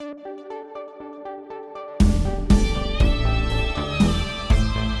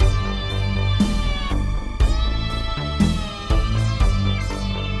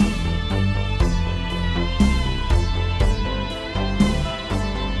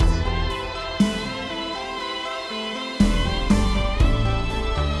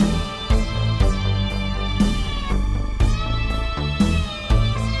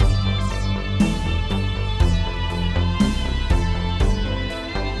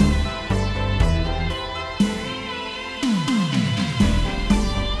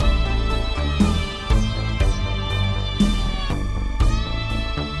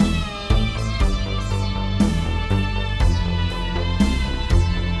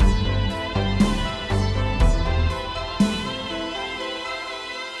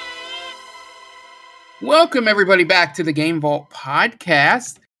Welcome, everybody, back to the Game Vault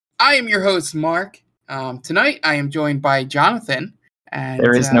podcast. I am your host, Mark. Tonight, I am joined by Jonathan. And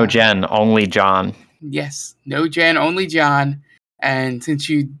there is no Jen, only John. Yes, no Jen, only John. And since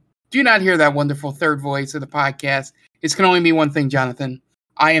you do not hear that wonderful third voice of the podcast, it can only be one thing, Jonathan.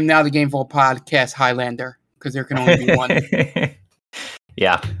 I am now the Game Vault podcast Highlander, because there can only be one.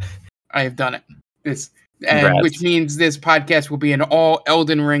 Yeah. I have done it. Which means this podcast will be an all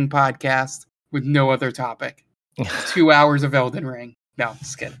Elden Ring podcast with no other topic. 2 hours of Elden Ring. No,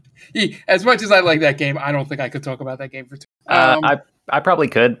 just kidding. As much as I like that game, I don't think I could talk about that game for 2 hours. I probably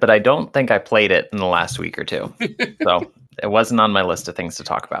could, but I don't think I played it in the last week or two. So it wasn't on my list of things to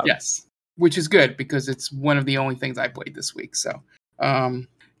talk about. Yes, which is good because it's one of the only things I played this week. So,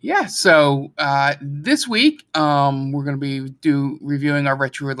 this week we're going to be reviewing our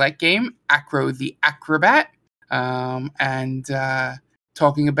retro roulette game, Acro the Acrobat, and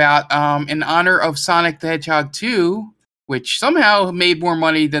talking about in honor of Sonic the Hedgehog 2, which somehow made more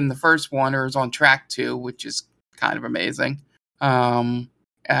money than the first one, or is on track to, which is kind of amazing.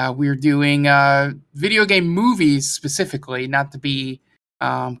 We're doing video game movies specifically, not to be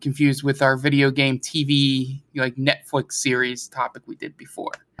confused with our video game TV, like Netflix series topic we did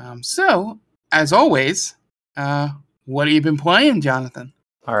before. So, as always, what have you been playing, Jonathan?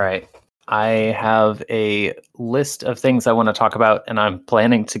 All right. I have a list of things I want to talk about, and I'm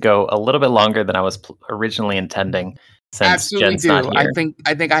planning to go a little bit longer than I was originally intending. Since Absolutely Jen's do. Not here.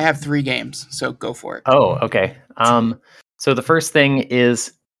 I think I have 3 games, so go for it. Oh, okay. So the first thing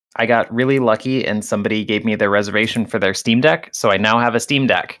is I got really lucky, and somebody gave me their reservation for their Steam Deck, so I now have a Steam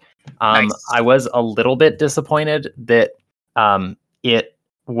Deck. Nice. I was a little bit disappointed that it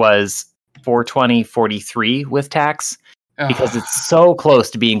was $420.43 with tax. Because it's so close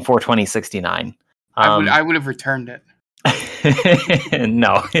to being $420.69. I would have returned it.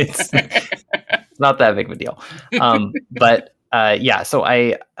 No, it's not that big of a deal. So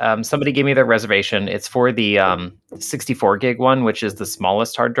I somebody gave me their reservation. It's for the 64 gig one, which is the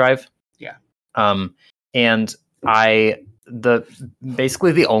smallest hard drive. Yeah. And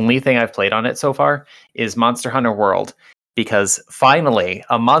basically the only thing I've played on it so far is Monster Hunter World, because finally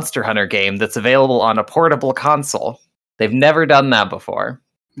a Monster Hunter game that's available on a portable console. They've never done that before.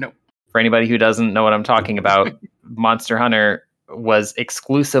 Nope. For anybody who doesn't know what I'm talking about, Monster Hunter was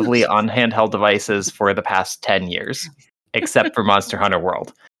exclusively on handheld devices for the past 10 years, except for Monster Hunter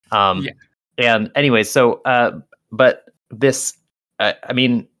World. And anyway, but this,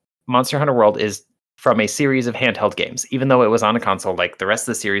 Monster Hunter World is from a series of handheld games, even though it was on a console, like the rest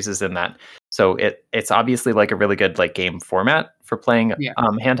of the series is in that. So it's obviously like a really good like game format for playing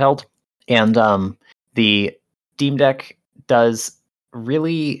handheld. And the Steam Deck does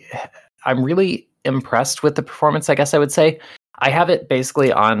really, I'm really impressed with the performance, I guess I would say. I have it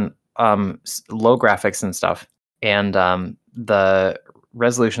basically on low graphics and stuff, and the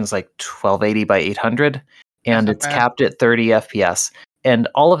resolution is like 1280 by 800, and it's capped at 30 FPS. And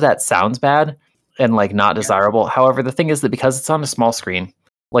all of that sounds bad and like not desirable. However, the thing is that because it's on a small screen,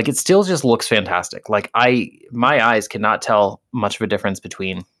 like it still just looks fantastic. Like my eyes cannot tell much of a difference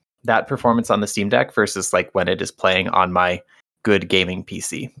between that performance on the Steam Deck versus like when it is playing on my good gaming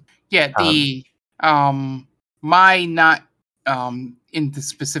PC. Yeah, my not into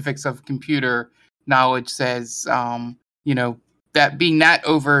specifics of computer knowledge says that being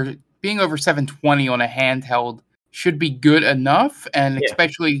over 720 on a handheld should be good enough, and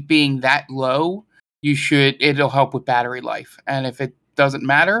especially being that low, it'll help with battery life. And if it doesn't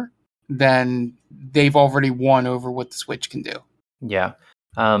matter, then they've already won over what the Switch can do. Yeah.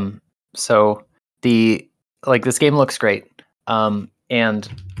 So this game looks great. And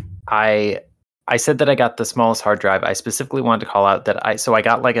I said that I got the smallest hard drive. I specifically wanted to call out that I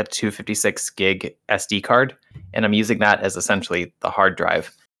got like a 256 gig SD card, and I'm using that as essentially the hard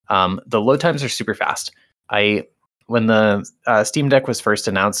drive. The load times are super fast. When the Steam Deck was first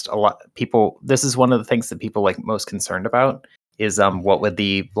announced, this is one of the things that people like most concerned about is what would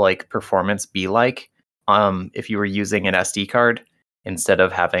the like performance be like if you were using an SD card instead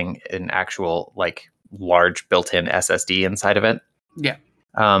of having an actual like large built-in SSD inside of it. Yeah.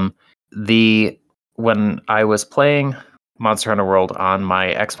 When I was playing Monster Hunter World on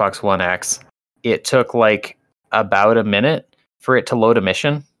my Xbox One X, it took like about a minute for it to load a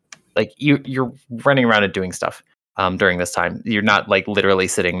mission. Like you're running around and doing stuff during this time. You're not like literally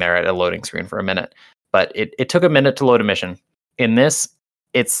sitting there at a loading screen for a minute, but it took a minute to load a mission. In this,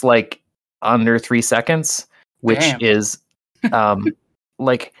 it's like under 3 seconds, which is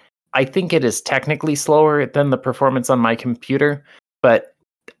like, I think it is technically slower than the performance on my computer, but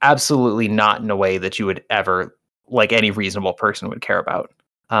absolutely not in a way that you would ever, like any reasonable person would care about.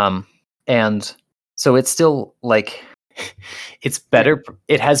 And So it's still like it's better.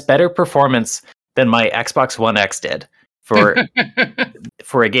 It has better performance than my Xbox One X did for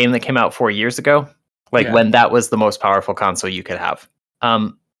a game that came out 4 years ago, when that was the most powerful console you could have,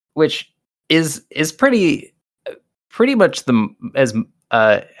 which is pretty much as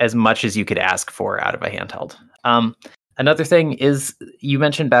much as you could ask for out of a handheld. Another thing is, you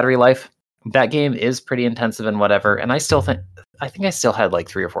mentioned battery life. That game is pretty intensive and whatever, and I think I still had like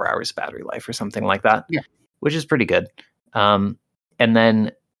 3 or 4 hours of battery life or something like that, which is pretty good. And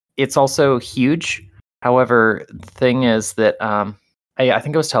then it's also huge. However, the thing is that I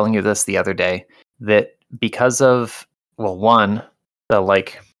think I was telling you this the other day, that because of, well, one, the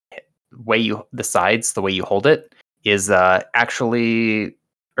the way you hold it is actually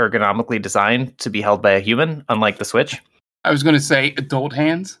ergonomically designed to be held by a human, unlike the Switch. I was going to say adult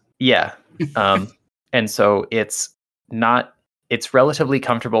hands. Yeah. And so it's relatively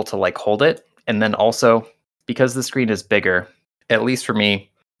comfortable to like hold it. And then also, because the screen is bigger, at least for me,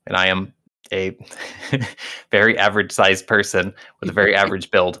 and I am a very average sized person with a very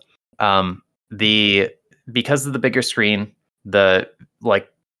average build, because of the bigger screen, the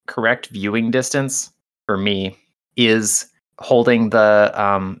correct viewing distance for me is holding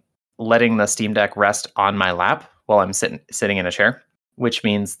letting the Steam Deck rest on my lap while I'm sitting in a chair, which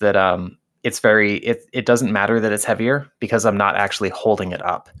means that it doesn't matter that it's heavier, because I'm not actually holding it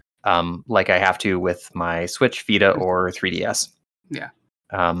up like I have to with my Switch, Vita, or 3DS. Yeah.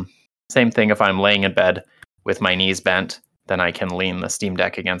 Same thing if I'm laying in bed with my knees bent, then I can lean the Steam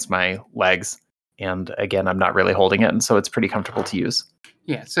Deck against my legs. And again, I'm not really holding it, and so it's pretty comfortable to use.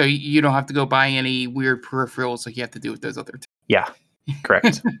 Yeah, so you don't have to go buy any weird peripherals like you have to do with those other two. Yeah,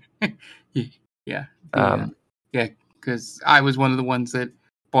 correct. Yeah. Because I was one of the ones that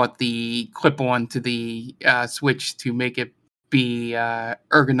bought the clip-on to the Switch to make it be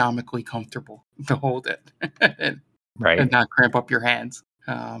ergonomically comfortable to hold it. Right. And not cramp up your hands.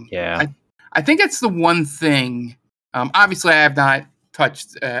 Yeah. I think it's the one thing. Obviously, I have not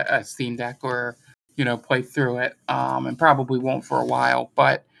touched a Steam Deck or play through it, and probably won't for a while.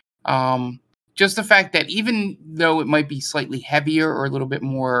 But just the fact that even though it might be slightly heavier or a little bit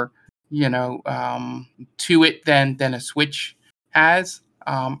more, to it than a Switch has,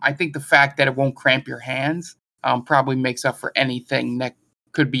 I think the fact that it won't cramp your hands probably makes up for anything that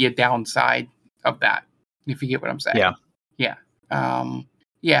could be a downside of that. If you get what I'm saying. Yeah.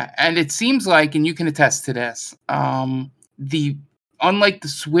 And it seems like, and you can attest to this, unlike the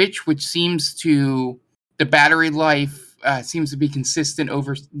Switch, which seems to, the battery life seems to be consistent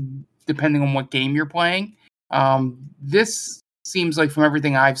over depending on what game you're playing. This seems like, from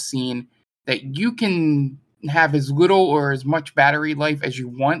everything I've seen, that you can have as little or as much battery life as you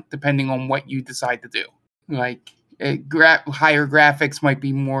want, depending on what you decide to do. Like higher graphics might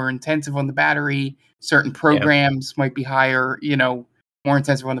be more intensive on the battery. Certain programs might be higher, more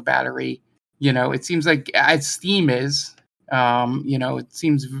intensive on the battery. It seems like, as Steam is, it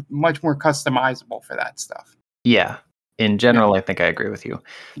seems much more customizable for that stuff. Yeah. In general, I think I agree with you.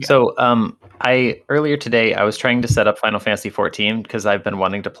 Yeah. So earlier today, I was trying to set up Final Fantasy 14 because I've been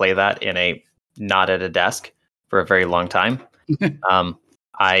wanting to play that not at a desk for a very long time.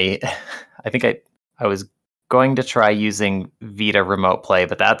 I think I was going to try using Vita Remote Play,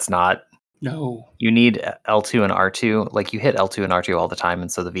 but that's not. No. You need L2 and R2. Like, you hit L2 and R2 all the time,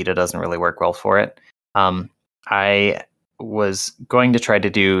 and so the Vita doesn't really work well for it. I was going to try to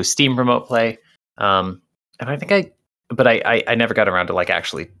do Steam Remote Play, and I think I never got around to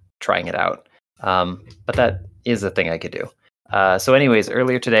actually trying it out. But that is a thing I could do. So anyways,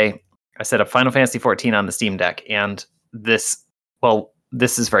 earlier today, I set up Final Fantasy 14 on the Steam Deck, and this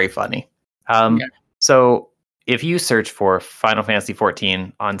is very funny. So if you search for Final Fantasy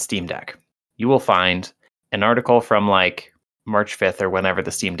 14 on Steam Deck, you will find an article from March 5th or whenever the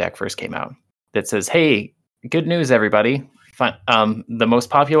Steam Deck first came out that says, "Hey, good news, everybody. The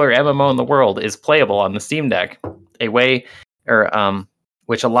most popular MMO in the world is playable on the Steam Deck. Which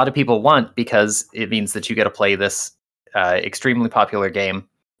a lot of people want, because it means that you get to play this extremely popular game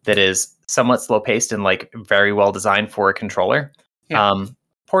that is somewhat slow paced and very well designed for a controller,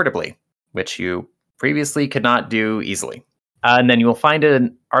 portably, which you previously could not do easily." And then you will find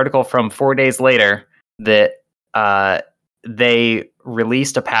an article from 4 days later that they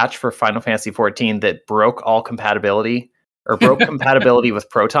released a patch for Final Fantasy 14 that broke compatibility with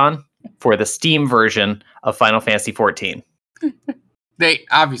Proton for the Steam version of Final Fantasy 14. They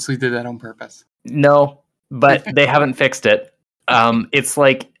obviously did that on purpose. No, but they haven't fixed it. It's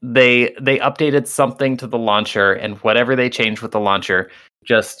like they updated something to the launcher, and whatever they changed with the launcher,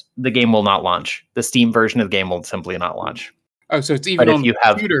 the game will not launch. The Steam version of the game will simply not launch. Oh, so it's even on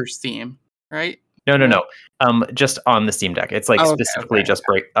computer Steam, right? No. Just on the Steam Deck. It's like specifically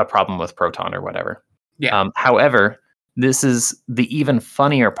okay. a problem with Proton or whatever. Yeah. However, this is the even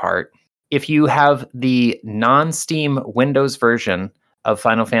funnier part. If you have the non-Steam Windows version of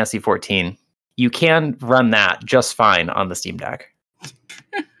Final Fantasy XIV, you can run that just fine on the Steam Deck.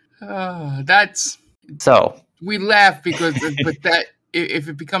 That's so we laugh because, but that if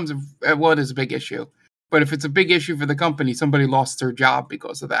it becomes it is a big issue. But if it's a big issue for the company, somebody lost their job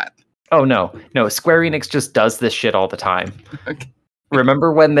because of that. Oh no! Square Enix just does this shit all the time. Okay.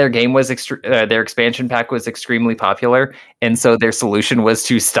 Remember when their game was their expansion pack was extremely popular, and so their solution was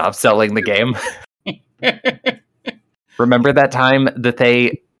to stop selling the game? Remember that time that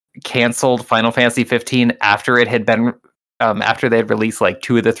they canceled Final Fantasy 15 after it had been after they had released like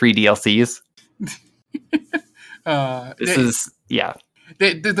 2 of the 3 DLCs? The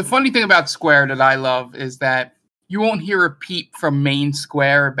funny thing about Square that I love is that you won't hear a peep from main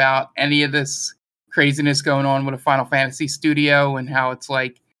Square about any of this craziness going on with a Final Fantasy studio and how it's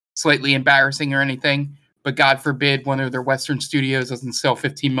like slightly embarrassing or anything. But God forbid one of their Western studios doesn't sell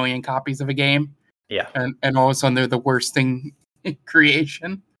 15 million copies of a game. Yeah. And all of a sudden they're the worst thing in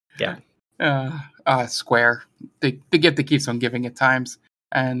creation. Yeah. Square. They get the keeps on giving at times.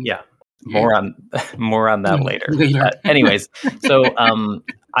 And yeah. More on that later. Anyways, so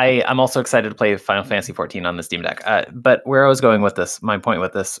I'm also excited to play Final Fantasy 14 on the Steam Deck. But where I was going with this, my point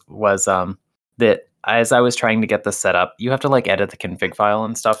with this was that as I was trying to get this set up, you have to like edit the config file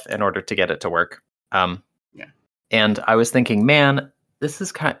and stuff in order to get it to work. And I was thinking, man, this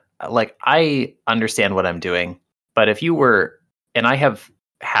is kind of like, I understand what I'm doing, but if you were, and I have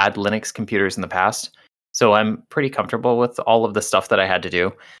had Linux computers in the past, so I'm pretty comfortable with all of the stuff that I had to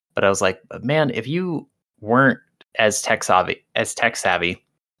do. But I was like, man, if you weren't as tech savvy,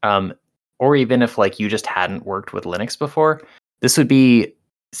 or even if like you just hadn't worked with Linux before, this would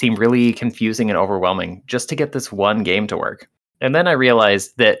seem really confusing and overwhelming just to get this one game to work. And then I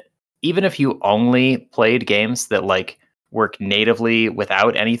realized that even if you only played games that like work natively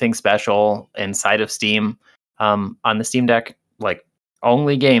without anything special inside of Steam on the Steam Deck, like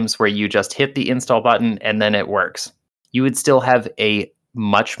only games where you just hit the install button and then it works, you would still have a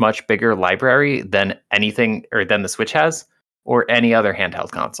much, much bigger library than anything or than the Switch has or any other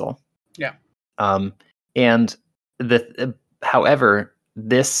handheld console. Yeah. And however,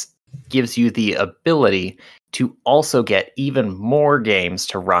 this gives you the ability to also get even more games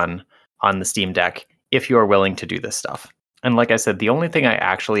to run on the Steam Deck if you're willing to do this stuff. And like I said, the only thing I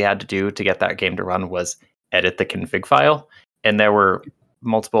actually had to do to get that game to run was edit the config file. And there were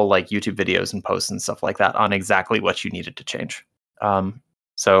multiple like YouTube videos and posts and stuff like that on exactly what you needed to change.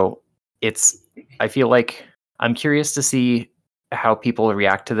 So I feel like I'm curious to see how people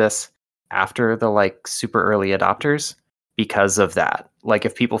react to this after the like super early adopters because of that. Like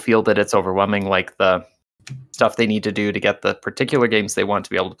if people feel that it's overwhelming, like the stuff they need to do to get the particular games they want to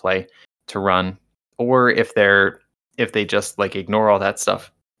be able to play to run, or if they just like ignore all that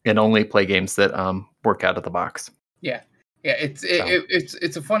stuff and only play games that work out of the box. Yeah.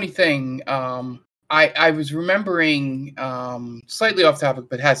 It's a funny thing. I was remembering slightly off topic,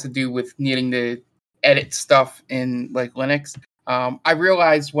 but has to do with needing to edit stuff in like Linux. I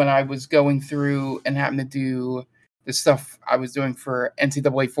realized when I was going through and having to do the stuff I was doing for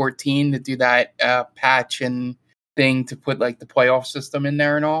NCAA 14 to do that patch and thing to put like the playoff system in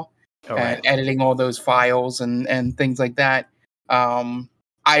there and all, and editing all those files and things like that.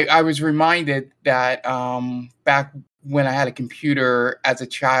 I was reminded that back when I had a computer as a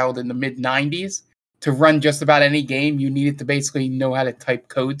child in the mid 90s, to run just about any game, you needed to basically know how to type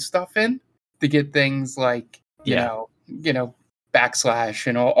code stuff in to get things like, you know, backslash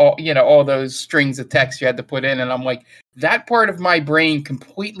and all those strings of text you had to put in. And I'm like, that part of my brain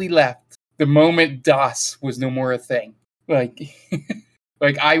completely left the moment DOS was no more a thing. Like,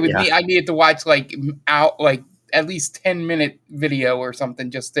 like I needed to watch like at least 10-minute video or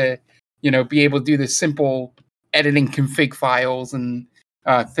something just to, be able to do the simple editing config files and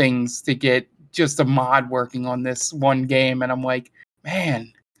things to get just a mod working on this one game. And I'm like,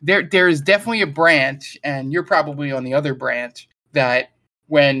 man, there is definitely a branch, and you're probably on the other branch, that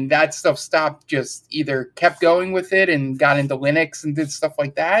when that stuff stopped, just either kept going with it and got into Linux and did stuff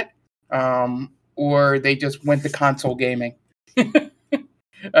like that, or they just went to console gaming.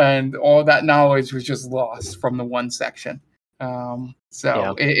 And all that knowledge was just lost from the one section.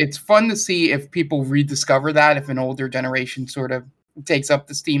 It's fun to see if people rediscover that, if an older generation sort of takes up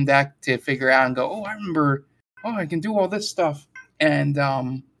the Steam Deck to figure out and go, oh, I remember, I can do all this stuff. And,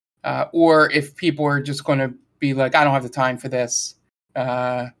 or if people are just going to be like, I don't have the time for this,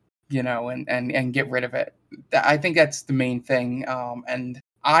 and get rid of it. I think that's the main thing. And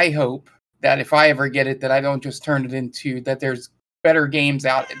I hope that if I ever get it, that I don't just turn it into, that there's better games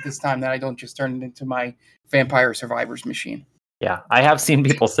out at this time, that I don't just turn it into my Vampire Survivors machine. Yeah, I have seen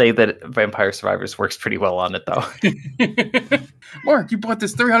people say that Vampire Survivors works pretty well on it, though. Mark, you bought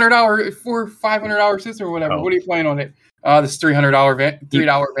this $300 for $500 system or whatever. Oh. What are you playing on it? This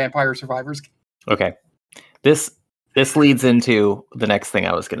 $300 Vampire Survivors. Okay, this leads into the next thing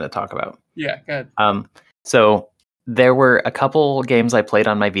I was going to talk about. Yeah, good. So there were a couple games I played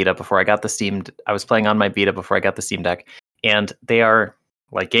on my Vita before I got the Steam. I was playing on my Vita before I got the Steam Deck, and they are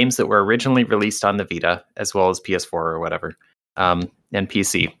like games that were originally released on the Vita as well as PS4 or whatever. And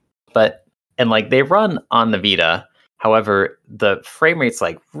PC, and like they run on the Vita. However, the frame rate's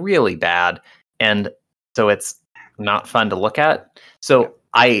like really bad, and so it's not fun to look at. So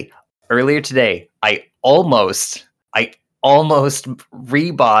earlier today, I almost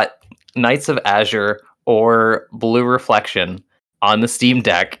rebought Knights of Azure or Blue Reflection on the Steam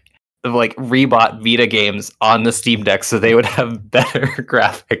Deck. Like rebought Vita games on the Steam Deck so they would have better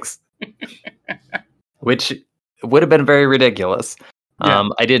graphics, which would have been very ridiculous. Yeah.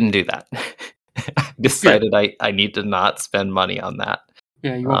 I didn't do that. I decided I need to not spend money on that.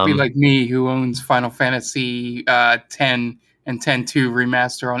 Yeah, you won't be like me, who owns Final Fantasy 10 and 10-2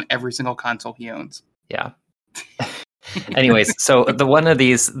 remaster on every single console he owns. Yeah. Anyways, so the one of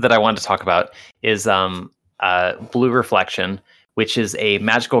these that I want to talk about is Blue Reflection, which is a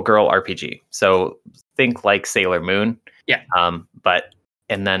magical girl RPG. So think like Sailor Moon. Yeah.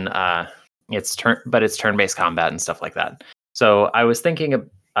 It's turn-based combat and stuff like that. So I was thinking,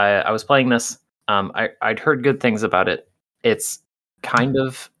 I was playing this. I'd heard good things about it. It's kind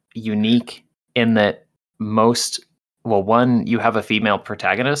of unique in that you have a female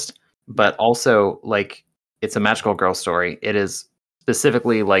protagonist, but also like it's a magical girl story. It is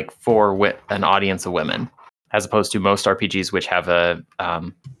specifically like for an audience of women, as opposed to most RPGs which have a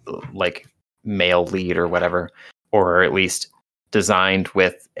like male lead or whatever, or at least designed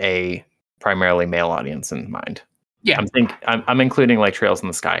with a primarily male audience in mind. Yeah, I'm including like Trails in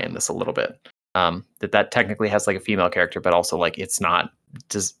the Sky in this a little bit. That technically has like a female character, but also like it's not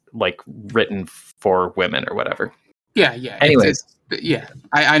just like written for women or whatever. Yeah. Anyways,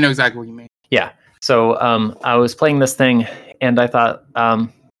 I know exactly what you mean. Yeah. So I was playing this thing and I thought, I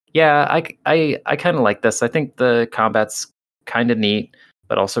kind of like this. I think the combat's kind of neat,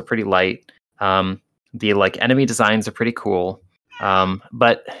 but also pretty light. The like enemy designs are pretty cool.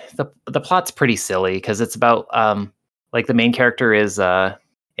 But the plot's pretty silly because it's about like the main character is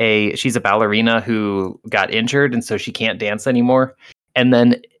she's a ballerina who got injured and so she can't dance anymore. And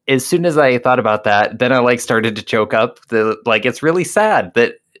then as soon as I thought about that, then I like started to choke up. It's really sad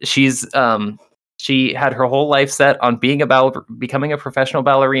that she had her whole life set on becoming a professional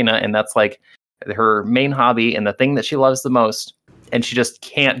ballerina, and that's like her main hobby and the thing that she loves the most, and she just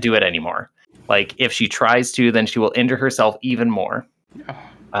can't do it anymore. Like if she tries to, then she will injure herself even more.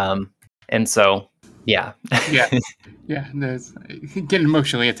 And so, yeah. Yeah. There's getting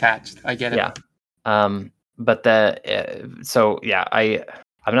emotionally attached. I get it. Yeah. But I'm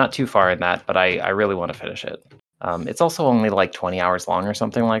not too far in that, but I really want to finish it. It's also only like 20 hours long or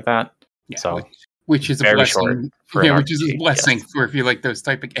something like that. Yeah, so which is a blessing. Yeah, which is a blessing for if you like those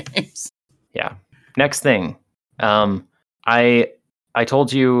type of games. Yeah. Next thing, I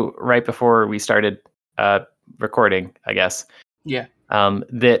told you right before we started recording, I guess. Yeah.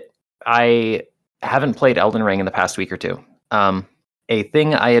 That I haven't played Elden Ring in the past week or two. A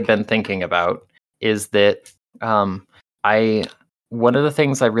thing I had been thinking about is that one of the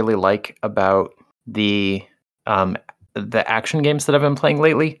things I really like about the action games that I've been playing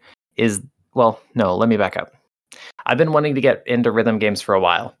lately is, let me back up. I've been wanting to get into rhythm games for a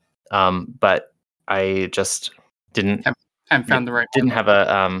while, but I just didn't found the right didn't have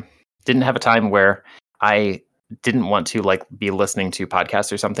a time where I didn't want to like be listening to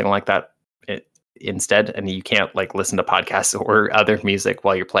podcasts or something like that instead. And you can't like listen to podcasts or other music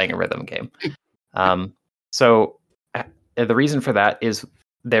while you're playing a rhythm game. So the reason for that is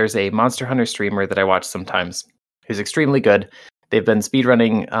there's a Monster Hunter streamer that I watch sometimes who's extremely good. They've been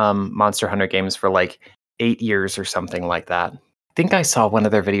speedrunning Monster Hunter games for like 8 years or something like that. I think I saw one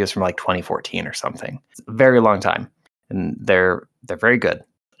of their videos from like 2014 or something. It's a very long time. And they're very good.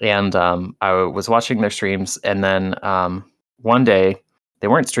 And I was watching their streams, and then one day they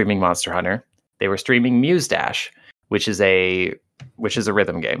weren't streaming Monster Hunter; they were streaming Muse Dash, which is a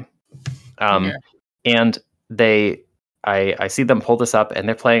rhythm game. And I see them pull this up, and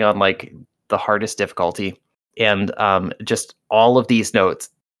they're playing on like the hardest difficulty, and just all of these notes,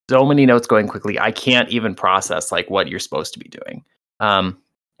 so many notes going quickly, I can't even process like what you're supposed to be doing.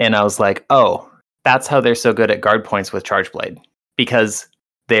 And I was like, oh. That's how they're so good at guard points with Charge Blade, because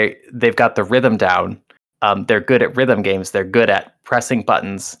they've got the rhythm down. They're good at rhythm games. They're good at pressing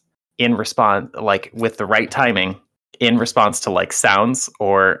buttons in response, like with the right timing in response to like sounds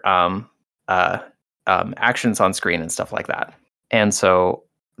or actions on screen and stuff like that. And so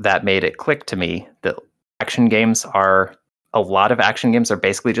that made it click to me that a lot of action games are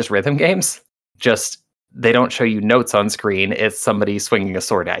basically just rhythm games. Just they don't show you notes on screen. It's somebody swinging a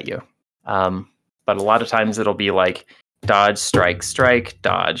sword at you. But a lot of times it'll be like dodge, strike, strike,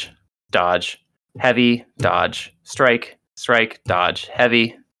 dodge, dodge, heavy, dodge, strike, strike, dodge,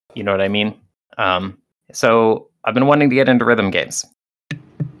 heavy. You know what I mean? So I've been wanting to get into rhythm games.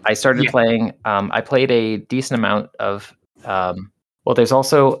 I started playing. I played a decent amount of. There's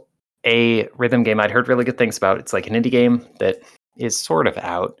also a rhythm game I'd heard really good things about. It's like an indie game that is sort of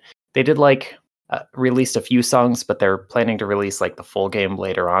out. They did released a few songs, but they're planning to release like the full game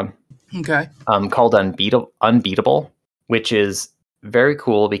later on. Okay. Called Unbeatable, which is very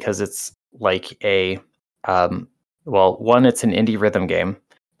cool because it's like a one, it's an indie rhythm game,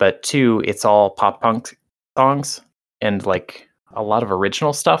 but two, it's all pop punk songs and like a lot of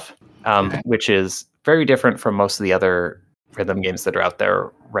original stuff, which is very different from most of the other rhythm games that are out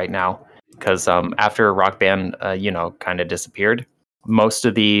there right now. Because after Rock Band, kind of disappeared, most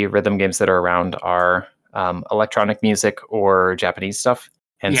of the rhythm games that are around are electronic music or Japanese stuff.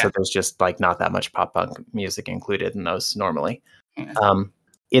 And so there's just like not that much pop punk music included in those normally. Yeah.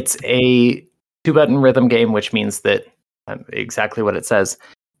 It's a 2-button rhythm game, which means that exactly what it says.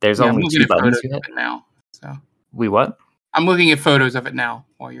 There's only 2 buttons you hit now. So we what? I'm looking at photos of it now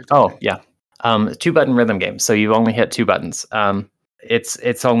while you're talking. Oh yeah, 2-button rhythm game. So you only hit 2 buttons.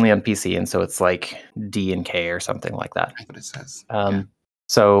 It's only on PC, and so it's like D and K or something like that. That's what it says.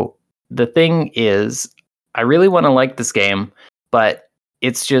 So the thing is, I really want to like this game, but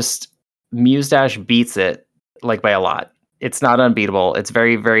it's just Muse Dash beats it like by a lot. It's not unbeatable. It's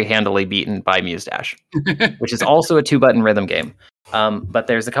very, very handily beaten by Muse Dash, which is also a 2-button rhythm game. But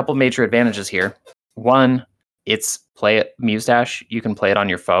there's a couple major advantages here. One, it's Muse Dash. You can play it on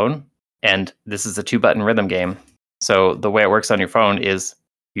your phone, and this is a 2-button rhythm game. So the way it works on your phone is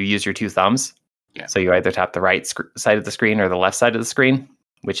you use your 2 thumbs. Yeah. So you either tap the right side of the screen or the left side of the screen,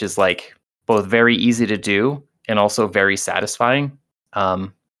 which is like both very easy to do and also very satisfying.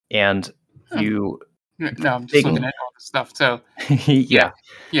 And you. No, I'm just looking at all the stuff. So yeah.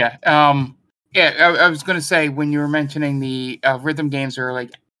 I was going to say when you were mentioning the rhythm games or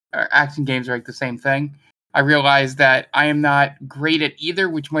action games are like the same thing. I realized that I am not great at either,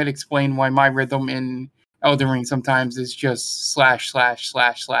 which might explain why my rhythm in Elden Ring sometimes is just slash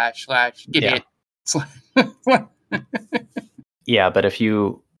get hit. Yeah, but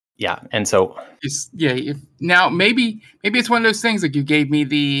and so now maybe it's one of those things like you gave me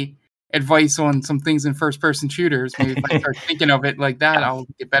the advice on some things in first person shooters. Maybe if I start thinking of it like that, I'll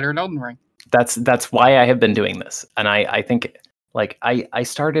get better at Elden Ring. That's why I have been doing this, and I think like I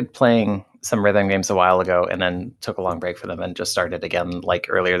started playing some rhythm games a while ago and then took a long break for them and just started again like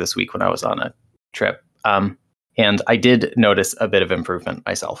earlier this week when I was on a trip. And I did notice a bit of improvement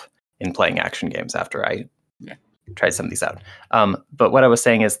myself in playing action games after I tried some of these out. But what I was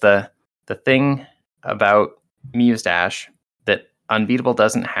saying is the thing about Muse Dash that Unbeatable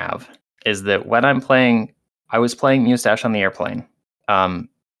doesn't have is that when I was playing Muse Dash on the airplane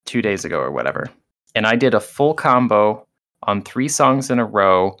 2 days ago or whatever, and I did a full combo on 3 songs in a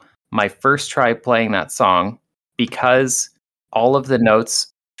row. My first try playing that song, because all of the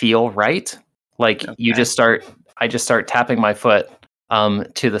notes feel right. Like I just start tapping my foot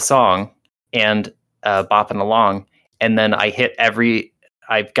to the song and bopping along. And then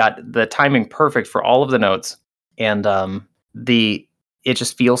I've got the timing perfect for all of the notes. And it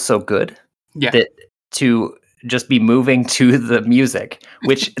just feels so good that to just be moving to the music,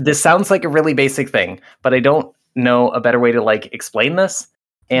 which this sounds like a really basic thing, but I don't know a better way to like explain this.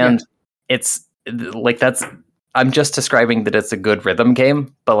 And it's like I'm just describing that it's a good rhythm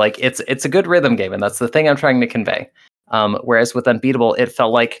game, but like it's a good rhythm game, and that's the thing I'm trying to convey. Whereas with Unbeatable, it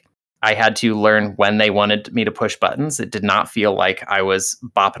felt like I had to learn when they wanted me to push buttons. It did not feel like I was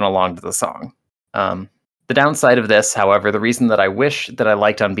bopping along to the song. The downside of this, however, the reason that I wish that I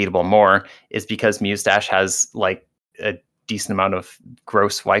liked Unbeatable more is because Muse Dash has like a decent amount of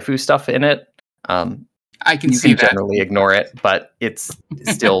gross waifu stuff in it. I can see that. Generally ignore it, but it's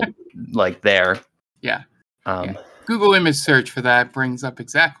still like there. Yeah. Google image search for that brings up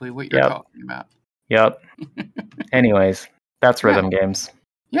exactly what you're talking about. Yep. Anyways, that's rhythm games.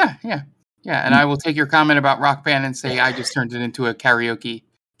 Yeah. And I will take your comment about Rock Band and say I just turned it into a karaoke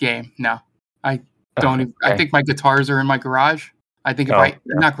game. No, I don't. Okay. I think my guitars are in my garage. I think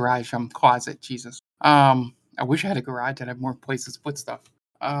not garage, closet. Jesus. I wish I had a garage that had more places to put stuff.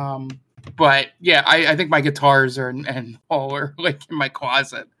 But yeah, I think my guitars and all are like in my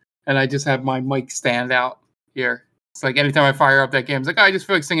closet, and I just have my mic stand out here. It's like anytime I fire up that game, it's like, oh, I just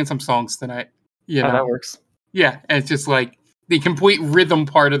feel like singing some songs tonight. You know, that works. Yeah, and it's just like the complete rhythm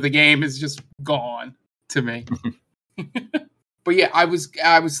part of the game is just gone to me. But yeah, I was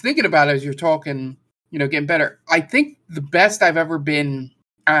thinking about it as you're talking, getting better. I think the best I've ever been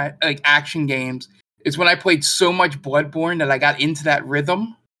at like action games is when I played so much Bloodborne that I got into that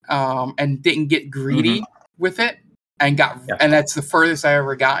rhythm and didn't get greedy with it, and and that's the furthest I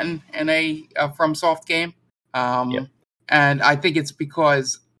ever gotten in a FromSoft game. And I think it's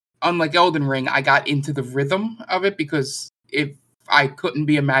because, unlike Elden Ring, I got into the rhythm of it because if I couldn't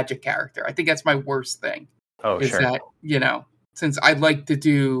be a magic character, I think that's my worst thing. That, since I like to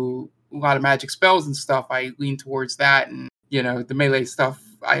do a lot of magic spells and stuff, I lean towards that, and the melee stuff,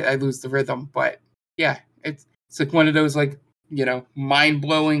 I lose the rhythm. But yeah, it's like one of those like mind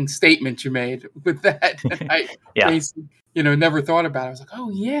blowing statements you made with that. I basically, never thought about it. I was like,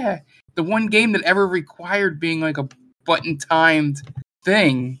 oh yeah, the one game that ever required being like a button timed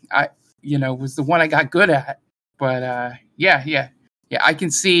thing, was the one I got good at. But yeah, I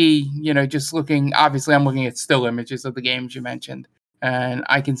can see, just looking. Obviously, I'm looking at still images of the games you mentioned, and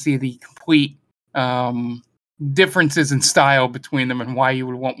I can see the complete differences in style between them, and why you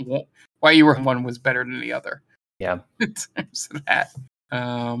would why you were one was better than the other. Yeah. In terms of that.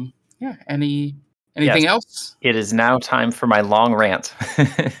 Yeah. Anything else? It is now time for my long rant.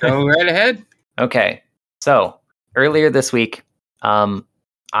 Go right ahead. Okay. So earlier this week, I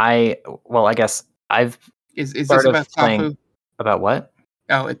guess I've is this about playing about what?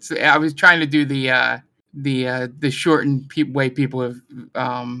 Oh, I was trying to do the shortened way people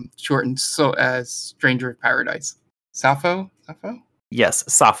have shortened Stranger of Paradise. Sappho? Yes,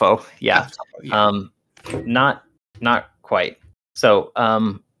 Sappho. Yeah. Sappho, yeah. Not quite. So,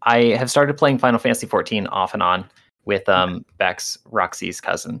 I have started playing Final Fantasy XIV off and on with Bex, Roxy's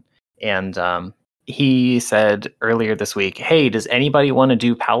cousin, and he said earlier this week, "Hey, does anybody want to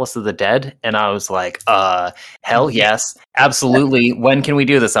do Palace of the Dead?" And I was like, hell yes, absolutely. When can we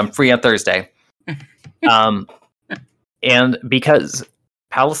do this? I'm free on Thursday. And because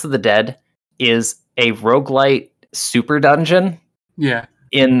Palace of the Dead is a roguelite super dungeon, yeah,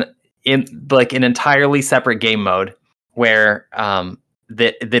 in like an entirely separate game mode where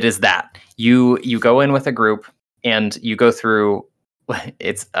that is that you go in with a group and you go through.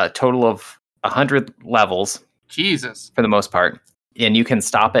 It's a total of 100 levels. Jesus, for the most part, and you can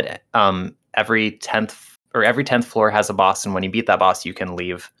stop at every 10th floor has a boss, and when you beat that boss, you can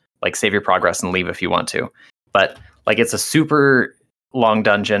leave, like save your progress and leave if you want to. But like it's a super long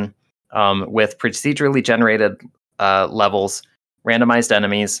dungeon with procedurally generated levels, randomized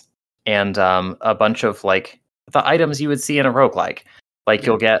enemies, and a bunch of like the items you would see in a roguelike. Like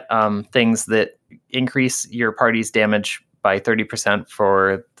you'll get things that increase your party's damage by 30%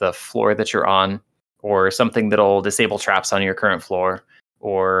 for the floor that you're on, or something that'll disable traps on your current floor,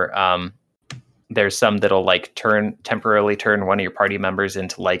 or there's some that'll like temporarily turn one of your party members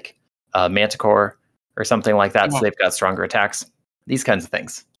into like a manticore or something like that, so they've got stronger attacks. These kinds of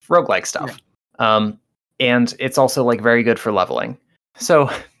things, roguelike stuff. Yeah. And it's also like very good for leveling. So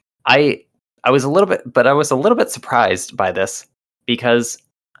I was a little bit surprised by this, because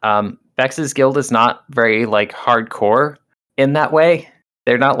Bex's guild is not very like hardcore in that way.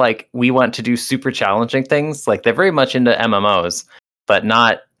 They're not like, we want to do super challenging things. Like they're very much into MMOs, but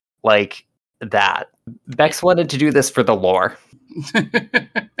not like that. Bex wanted to do this for the lore.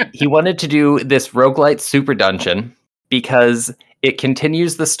 He wanted to do this roguelite super dungeon because it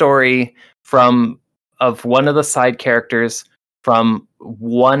continues the story of one of the side characters from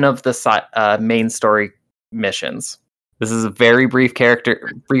one of the main story missions. This is a very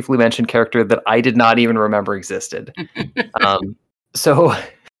briefly mentioned character that I did not even remember existed. So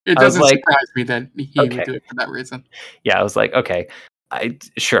it doesn't surprise me that he would do it for that reason. Yeah, I was like, okay,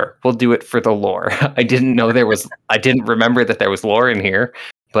 sure, we'll do it for the lore. I didn't remember that there was lore in here,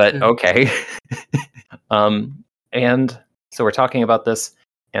 but okay. And so we're talking about this,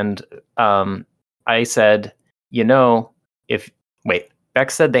 and I said,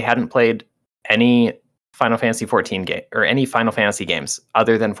 Bex said they hadn't played any Final Fantasy 14 game or any Final Fantasy games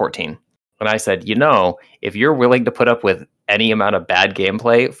other than 14. And I said, if you're willing to put up with any amount of bad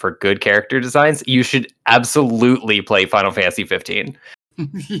gameplay for good character designs, you should absolutely play Final Fantasy 15.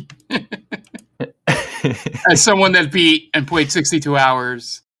 As someone that beat and played 62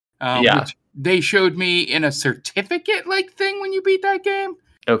 hours, which they showed me in a certificate-like thing when you beat that game.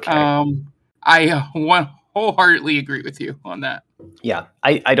 Okay. I wholeheartedly agree with you on that. Yeah,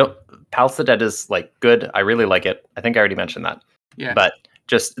 I don't. Palace of the Dead is like good. I really like it. I think I already mentioned that. Yeah. But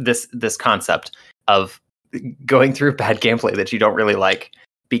just this concept of going through bad gameplay that you don't really like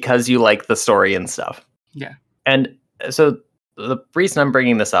because you like the story and stuff. Yeah. And so the reason I'm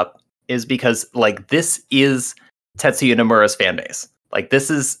bringing this up is because like this is Tetsuya Nomura's fan base. Like this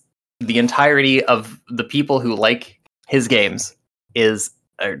is the entirety of the people who like his games is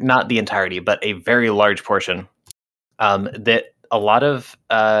not the entirety, but a very large portion. That a lot of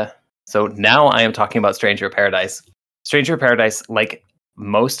so now I am talking about Stranger of Paradise. Stranger of Paradise, like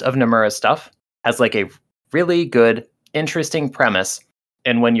most of Nomura's stuff, has like a really good, interesting premise.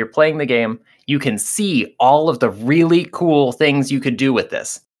 And when you're playing the game, you can see all of the really cool things you could do with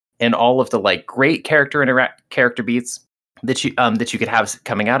this, and all of the like great character beats that you could have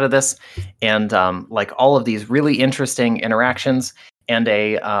coming out of this, and like all of these really interesting interactions and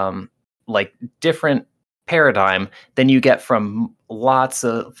a like different paradigm than you get from lots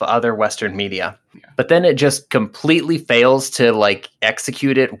of other Western media. Yeah. But then it just completely fails to like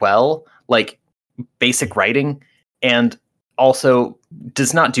execute it well, like basic writing, and also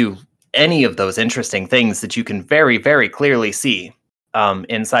does not do any of those interesting things that you can very, very clearly see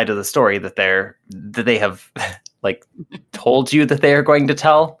inside of the story that they have like told you that they are going to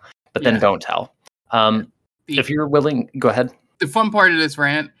tell, but then don't tell. If you're willing, go ahead. The fun part of this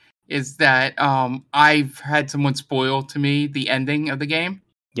rant is that I've had someone spoil to me the ending of the game.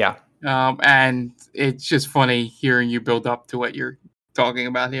 Yeah. And it's just funny hearing you build up to what you're talking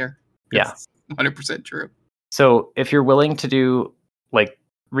about here. It's 100% true. So if you're willing to do, like,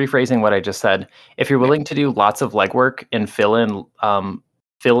 rephrasing what I just said, if you're willing to do lots of legwork and fill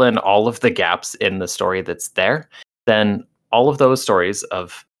in all of the gaps in the story that's there, then all of those stories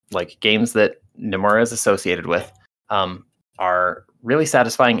of like games that Nomura is associated with are really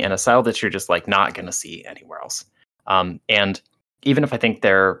satisfying in a style that you're just like not going to see anywhere else. And even if I think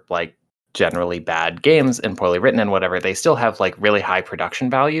they're like generally bad games and poorly written and whatever, they still have like really high production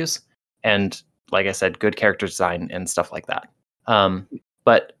values and, like I said, good character design and stuff like that.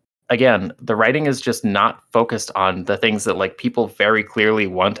 But again, the writing is just not focused on the things that like people very clearly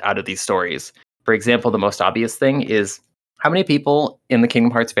want out of these stories. For example, the most obvious thing is how many people in the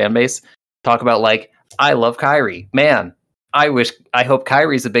Kingdom Hearts fan base talk about like, I love Kairi. Man, I hope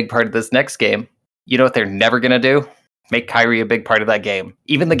Kairi's a big part of this next game. You know what they're never going to do? Make Kairi a big part of that game.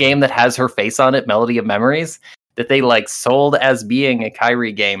 Even the game that has her face on it, Melody of Memories, that they like sold as being a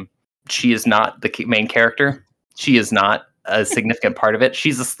Kairi game. She is not the main character. She is not a significant part of it.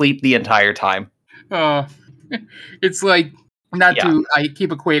 She's asleep the entire time. It's like, I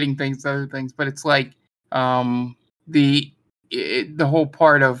keep equating things to other things, but it's like the whole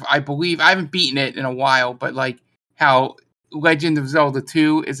part of, I believe, I haven't beaten it in a while, but like how Legend of Zelda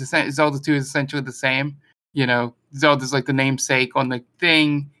 2 is essentially the same. You know, Zelda's like the namesake on the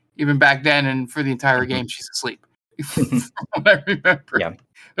thing, even back then, and for the entire game, she's asleep. From what I remember. Yeah.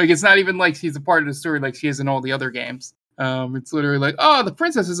 Like, it's not even like she's a part of the story like she is in all the other games. It's literally like, oh, the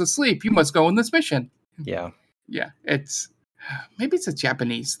princess is asleep. You must go on this mission. Yeah. Yeah. Maybe it's a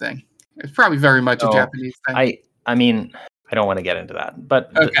Japanese thing. It's probably very much a Japanese thing. I mean, I don't want to get into that,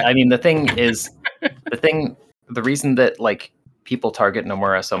 but okay. The thing is, the reason that like people target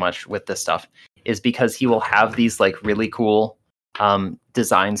Nomura so much with this stuff is because he will have these like really cool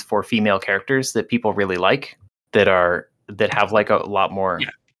designs for female characters that people really like that have like a lot more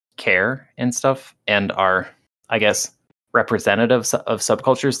care and stuff and are, I guess, representatives of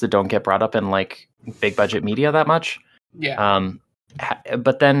subcultures that don't get brought up in like big budget media that much. Yeah.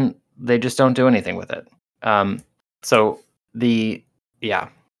 But then they just don't do anything with it. So the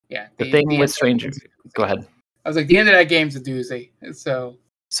thing with Stranger, go ahead. I was like, the end of that game's a doozy.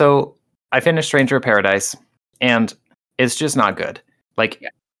 So I finished Stranger of Paradise and it's just not good. Like,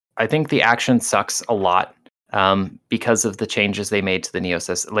 I think the action sucks a lot because of the changes they made to the Neo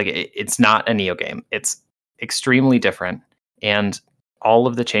system. Like, it's not a Neo game. It's extremely different. And all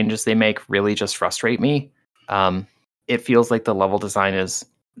of the changes they make really just frustrate me. It feels like the level design is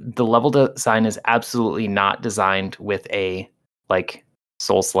absolutely not designed with a like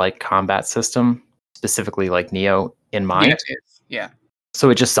Souls-like combat system, specifically like Neo in mind. Yeah. So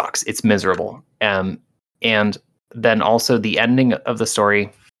it just sucks. It's miserable. And then also the ending of the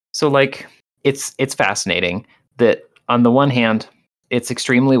story. So like it's fascinating that on the one hand, it's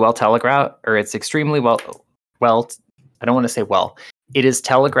extremely well telegraphed, or it's extremely well, I don't want to say well. It is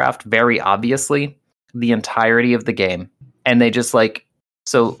telegraphed very obviously the entirety of the game. And they just like,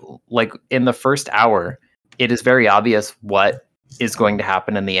 so like in the first hour, it is very obvious what is going to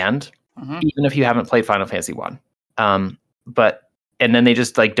happen in the end, even if you haven't played Final Fantasy 1. And then they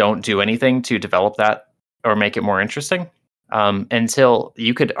just like don't do anything to develop that or make it more interesting until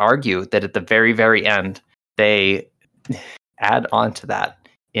you could argue that at the very, very end, they add on to that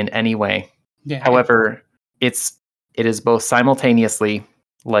in any way. Yeah. However, it is both simultaneously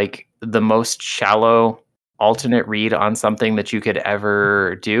like the most shallow alternate read on something that you could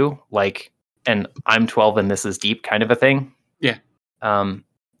ever do, like an I'm 12 and this is deep kind of a thing. Yeah.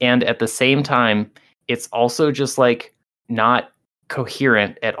 And at the same time, it's also just like not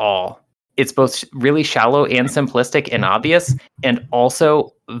coherent at all. It's both really shallow and simplistic and obvious, and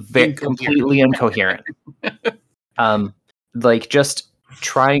also completely incoherent. Like just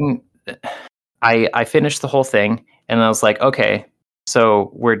trying. I finished the whole thing, and I was like, okay,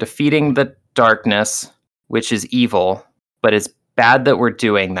 so we're defeating the darkness, which is evil, but it's bad that we're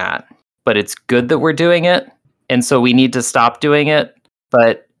doing that. But it's good that we're doing it, and so we need to stop doing it.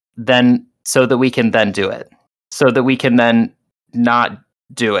 But then, so that we can then do it, so that we can then not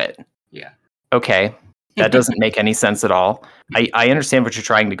do it. Yeah. Okay, that doesn't make any sense at all. I understand what you're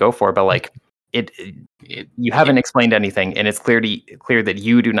trying to go for, but like you haven't explained anything, and it's clear that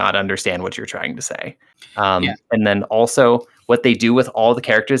you do not understand what you're trying to say. And then also what they do with all the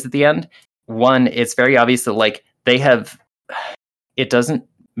characters at the end. One, it's very obvious that like it doesn't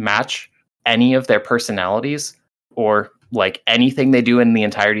match any of their personalities or like anything they do in the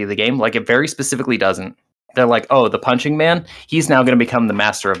entirety of the game. Like it very specifically doesn't. They're like, oh, the punching man, he's now going to become the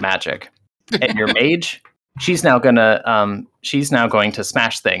master of magic, and your mage, she's now going to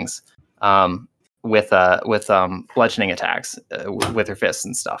smash things with bludgeoning attacks with her fists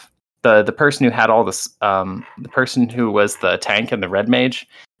and stuff. The person who had all this, the person who was the tank and the red mage,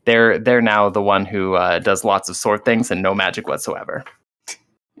 they're now the one who does lots of sword things and no magic whatsoever.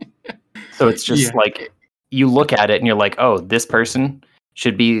 So it's just like you look at it and you're like, oh, this person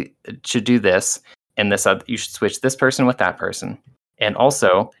should do this, and this you should switch this person with that person. And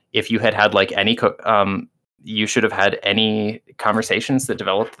also, if you had like any you should have had any conversations that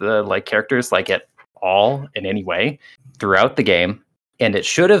developed the like characters like at all in any way throughout the game. And it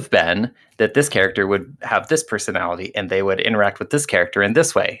should have been that this character would have this personality and they would interact with this character in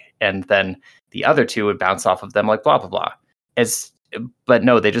this way. And then the other two would bounce off of them like blah, blah, blah. But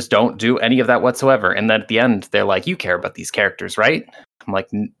no, they just don't do any of that whatsoever. And then at the end, they're like, you care about these characters, right? I'm like,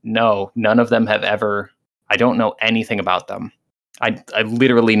 no, none of them have ever. I don't know anything about them. I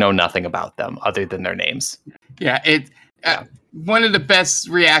literally know nothing about them other than their names. Yeah, one of the best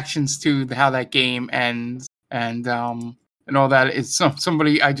reactions to how that game ends and all that is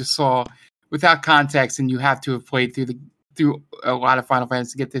somebody I just saw without context, and you have to have played through a lot of Final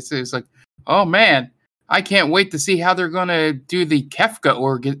Fantasy to get this. It's like, oh man, I can't wait to see how they're gonna do the Kefka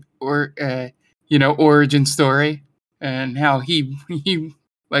origin story and how he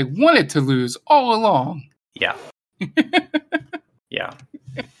like wanted to lose all along. Yeah. Yeah.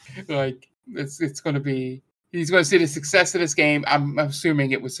 Like it's going to be, he's going to see the success of this game. I'm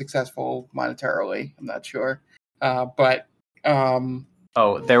assuming it was successful monetarily. I'm not sure. But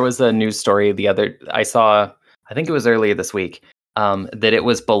there was a news story I saw, I think it was earlier this week, that it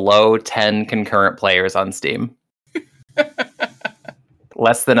was below 10 concurrent players on Steam.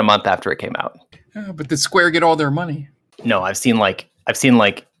 Less than a month after it came out. But did Square get all their money? No, I've seen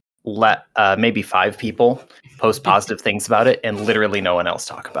maybe 5 people post positive things about it, and literally no one else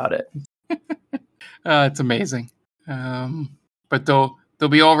talk about it. It's amazing. But they'll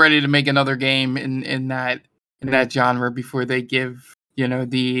be all ready to make another game in that genre before they give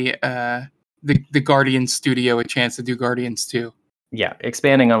the Guardians studio a chance to do Guardians 2. Yeah,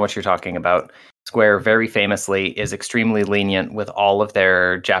 expanding on what you're talking about, Square very famously is extremely lenient with all of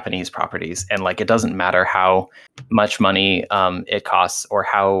their Japanese properties, and like it doesn't matter how much money it costs or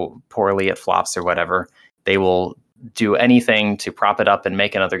how poorly it flops or whatever, they will do anything to prop it up and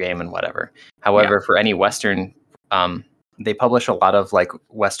make another game and whatever. However, for any Western, they publish a lot of like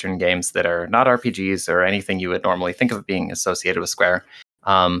Western games that are not RPGs or anything you would normally think of being associated with Square,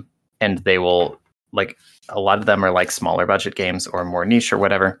 and they will like a lot of them are like smaller budget games or more niche or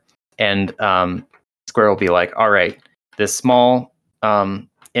whatever. And Square will be like, all right, this small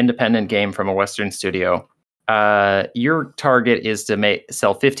independent game from a Western studio, your target is to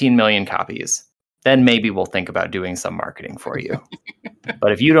sell 15 million copies. Then maybe we'll think about doing some marketing for you.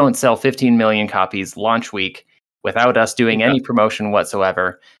 But if you don't sell 15 million copies launch week without us doing any promotion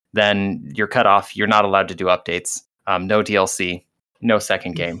whatsoever, then you're cut off. You're not allowed to do updates. No DLC, no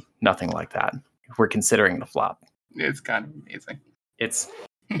second game, nothing like that. We're considering the flop. It's kind of amazing.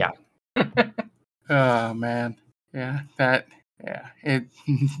 Yeah. Oh man, but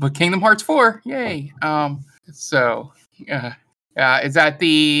Kingdom Hearts 4, yay! So is that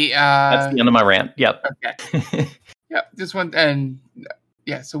the? That's the end of my rant. Yep. Okay. Yep. This one, and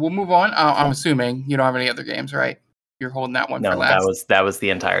so we'll move on. I'm assuming you don't have any other games, right? You're holding that one for last. That was the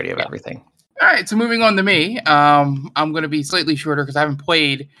entirety of everything. All right, so moving on to me. I'm going to be slightly shorter because I haven't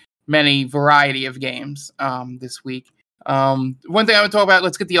played many variety of games this week. One thing I would talk about,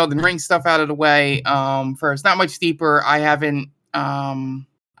 let's get the Elden Ring stuff out of the way first. Not much deeper. I haven't,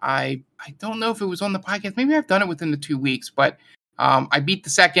 I don't know if it was on the podcast. Maybe I've done it within the 2 weeks, but I beat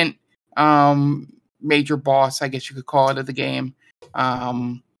the second major boss, I guess you could call it, of the game,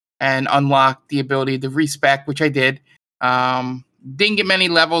 and unlocked the ability to respec, which I did. Didn't get many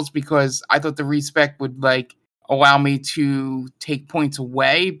levels because I thought the respec would like allow me to take points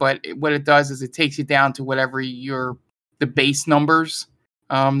away, but what it does is it takes you down to whatever the base numbers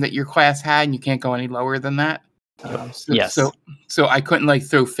that your class had, and you can't go any lower than that. So I couldn't like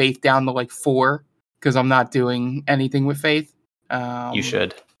throw Faith down to like 4 because I'm not doing anything with Faith. You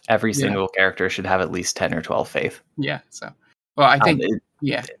should. Every single character should have at least 10 or 12 Faith. Yeah. So, well, I think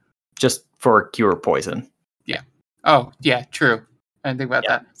just for cure poison. Yeah. Oh, yeah. True. I didn't think about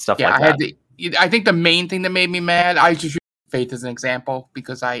that. Stuff like that. I think the main thing that made me mad, I just use Faith as an example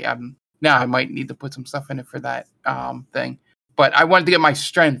because now I might need to put some stuff in it for that thing. But I wanted to get my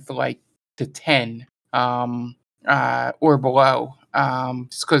strength like to 10 or below.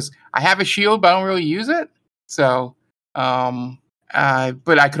 Just because I have a shield, but I don't really use it. So, but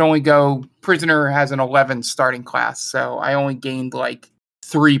I could only go. Prisoner has an 11 starting class, so I only gained like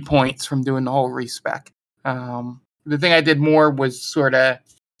 3 points from doing the whole respec. The thing I did more was sort of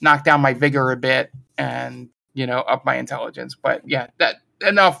knock down my vigor a bit and, up my intelligence. But yeah, that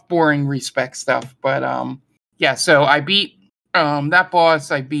enough boring respec stuff. But so I beat that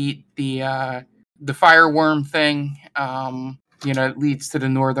boss. I beat the fireworm thing. It leads to the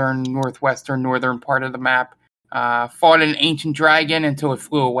northwestern part of the map. Fought an ancient dragon until it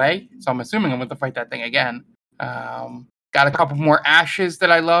flew away. So I'm assuming I'm going to fight that thing again. Got a couple more ashes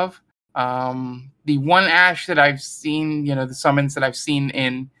that I love. The one ash that I've seen, the summons that I've seen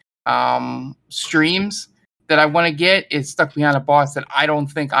in streams that I want to get is stuck behind a boss that I don't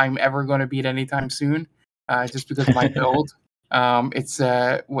think I'm ever going to beat anytime soon, just because of my build. It's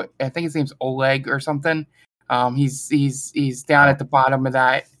I think his name's Oleg or something. He's down at the bottom of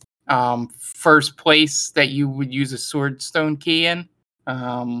that first place that you would use a swordstone key in.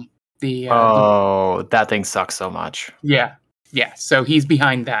 That thing sucks so much. Yeah. So he's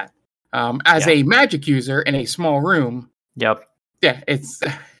behind that. As a magic user in a small room. Yep. Yeah, it's.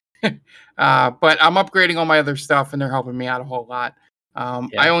 But I'm upgrading all my other stuff, and they're helping me out a whole lot.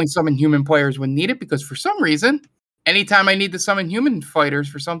 I only summon human players when needed because for some reason, anytime I need to summon human fighters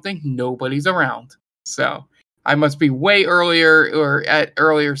for something, nobody's around. So I must be way earlier or at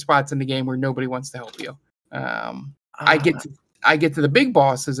earlier spots in the game where nobody wants to help you. I get to the big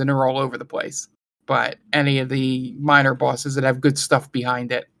bosses and they're all over the place. But any of the minor bosses that have good stuff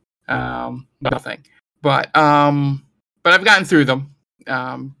behind it, nothing. But I've gotten through them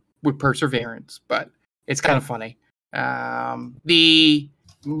with perseverance. But it's kind of funny. The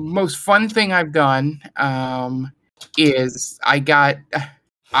most fun thing I've done is I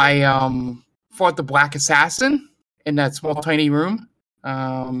fought the Black Assassin in that small tiny room.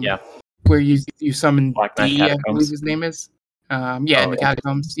 Where you summon D, I believe his name is. In the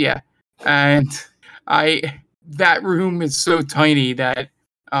catacombs. Yeah. And that room is so tiny that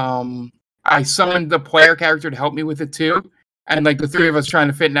I summoned the player character to help me with it too. And like the three of us trying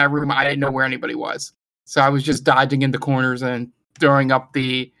to fit in that room, I didn't know where anybody was. So I was just dodging into corners and throwing up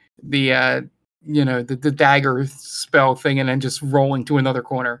the dagger spell thing and then just rolling to another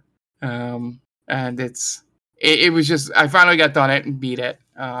corner. And it was just, I finally got done it and beat it.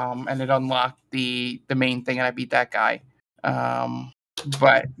 And it unlocked the main thing and I beat that guy.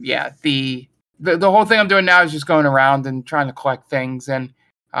 But yeah, the whole thing I'm doing now is just going around and trying to collect things. And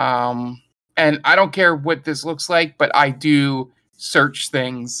I don't care what this looks like, but I do search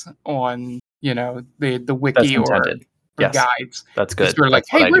things on, the wiki or guides. That's good. Sort of like,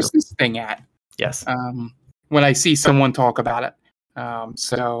 hey, where's this thing at? Yes. When I see someone talk about it.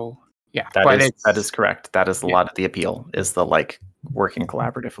 So yeah, that is correct. That is a lot of the appeal, is the working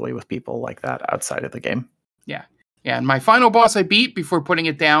collaboratively with people like that outside of the game. Yeah. Yeah. And my final boss I beat before putting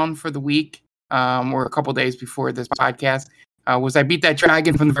it down for the week, or a couple days before this podcast, was I beat that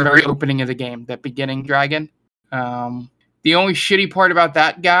dragon from the very opening of the game, that beginning dragon. The only shitty part about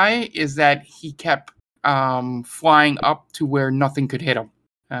that guy is that he kept flying up to where nothing could hit him.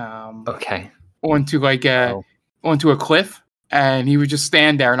 Onto a cliff, and he would just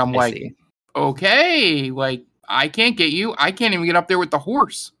stand there, and I'm okay, I can't get you. I can't even get up there with the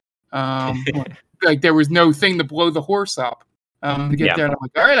horse. There was no thing to blow the horse up to get there. And I'm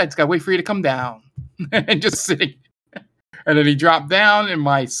like, all right, I just gotta wait for you to come down, and just sitting. And then he dropped down, and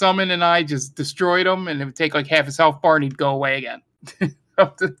my summon and I just destroyed him, and it would take like half his health bar, and he'd go away again.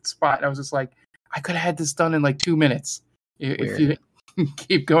 up the spot. I was just like, I could have had this done in like 2 minutes if you didn't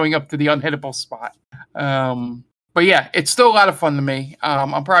keep going up to the unhittable spot. But yeah, it's still a lot of fun to me.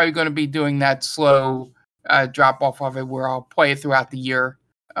 I'm probably going to be doing that slow drop off of it where I'll play it throughout the year,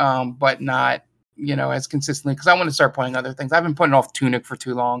 but not, as consistently because I want to start playing other things. I've been putting off Tunic for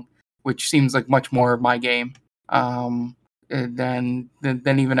too long, which seems like much more of my game than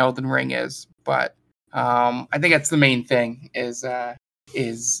even Elden Ring is. But I think that's the main thing.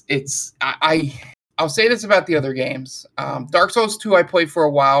 I'll say this about the other games. Dark Souls 2 I played for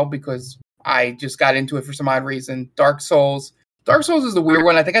a while because I just got into it for some odd reason. Dark Souls is the weird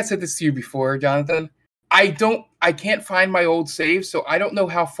one. I think I said this to you before, Jonathan. I can't find my old save, so I don't know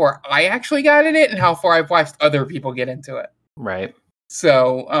how far I actually got in it and how far I've watched other people get into it. Right.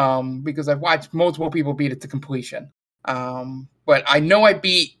 So, because I've watched multiple people beat it to completion. But I know I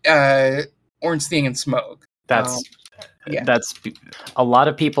beat Ornstein and Smoke. That's a lot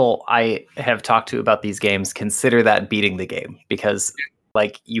of people I have talked to about these games consider that beating the game because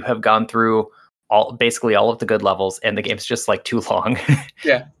like you have gone through basically all of the good levels and the game's just like too long.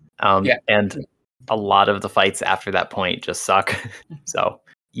 Yeah. And a lot of the fights after that point just suck. So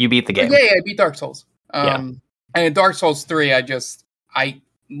you beat the game. Yeah, I beat Dark Souls. And in Dark Souls 3, I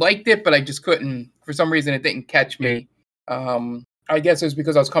liked it, but I just couldn't. For some reason, it didn't catch me. I guess it was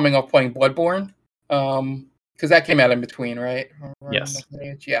because I was coming off playing Bloodborne. Because that came out in between, right? Yes.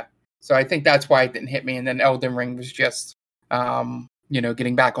 Yeah. So I think that's why it didn't hit me. And then Elden Ring was just,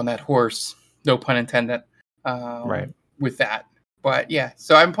 getting back on that horse. No pun intended. Right. With that. But yeah,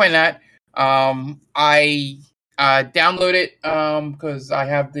 so I'm playing that. I download it because I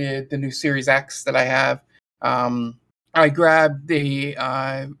have the new Series X that I have. I grabbed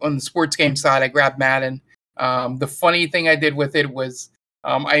on the sports game side, I grabbed Madden. The funny thing I did with it was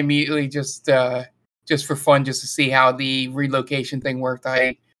I immediately just for fun, just to see how the relocation thing worked,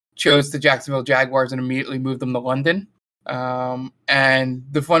 I chose the Jacksonville Jaguars and immediately moved them to London. And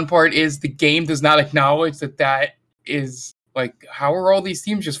the fun part is the game does not acknowledge that is like, how are all these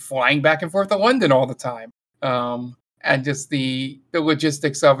teams just flying back and forth to London all the time? And just the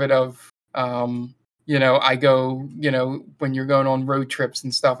logistics of it I go, when you're going on road trips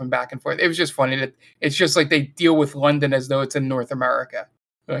and stuff and back and forth. It was just funny. It's just like they deal with London as though it's in North America.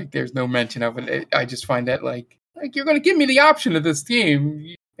 Like there's no mention of it. I just find that like you're going to give me the option of this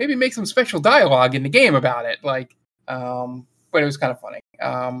team. Maybe make some special dialogue in the game about it. Like, but it was kind of funny.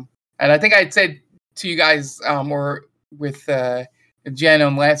 And I think I had said to you guys, or with Jen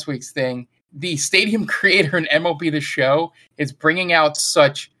on last week's thing, the stadium creator in MLB The Show is bringing out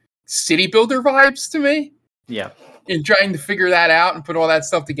such city builder vibes to me. Yeah. In trying to figure that out and put all that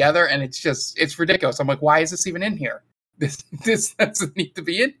stuff together. And it's ridiculous. I'm like, why is this even in here? This doesn't need to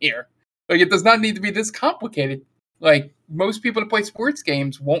be in here. Like, it does not need to be this complicated. Like, most people that play sports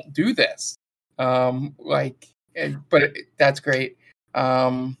games won't do this. But that's great.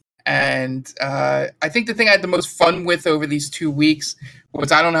 And I think the thing I had the most fun with over these 2 weeks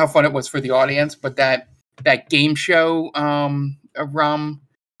was, I don't know how fun it was for the audience, but that game show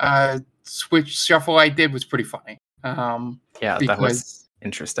Switch Shuffle I did was pretty funny. That was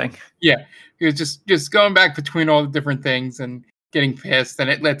interesting. Yeah, it was just going back between all the different things and getting pissed, and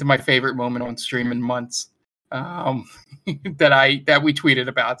it led to my favorite moment on stream in months that we tweeted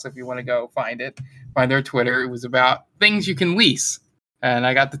about. So if you want to go find their Twitter, it was about things you can lease, and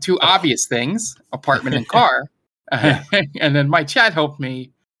I got the two obvious things: apartment and car. And then my chat helped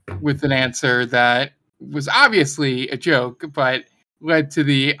me with an answer that was obviously a joke, but led to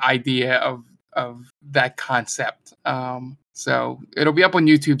the idea of that concept. So it'll be up on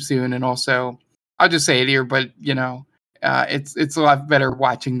YouTube soon, and also I'll just say it here, but it's a lot better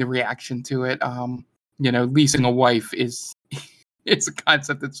watching the reaction to it. Leasing a wife is it's a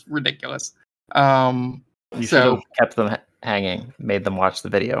concept that's ridiculous. You should have kept them hanging, made them watch the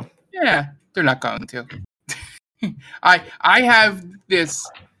video. Yeah, they're not going to. I have this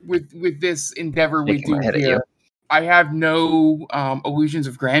with this endeavor we do here. I have no illusions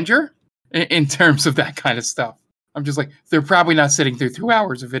of grandeur in terms of that kind of stuff. I'm just like, they're probably not sitting through 2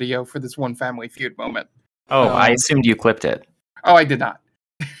 hours of video for this one Family Feud moment. Oh, I assumed you clipped it. Oh, I did not.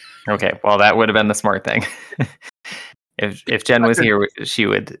 Okay, well, that would have been the smart thing. If Jen was here, she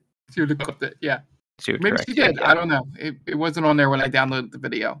would have clipped it. Yeah, she would. Maybe she did. Yeah. I don't know. It wasn't on there when I downloaded the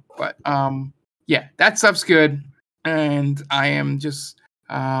video, but yeah, that stuff's good. And I am just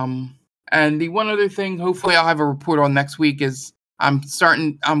and the one other thing, hopefully I'll have a report on next week, is I'm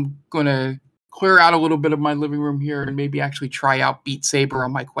going to clear out a little bit of my living room here and maybe actually try out Beat Saber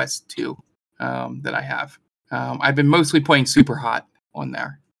on my Quest 2 that I have. I've been mostly playing Super Hot on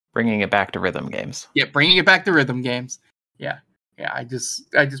there. Bringing it back to rhythm games. Yeah, bringing it back to rhythm games. Yeah. I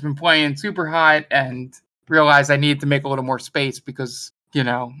just been playing super hot and realized I needed to make a little more space because,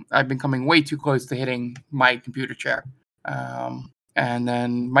 I've been coming way too close to hitting my computer chair. And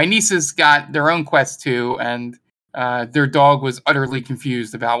then my nieces got their own Quest 2, and their dog was utterly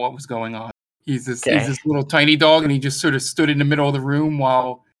confused about what was going on. He's this little tiny dog, and he just sort of stood in the middle of the room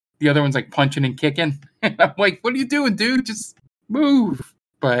while the other one's like punching and kicking. And I'm like, "What are you doing, dude? Just move!"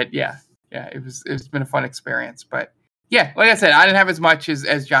 But it's been a fun experience. But yeah, like I said, I didn't have as much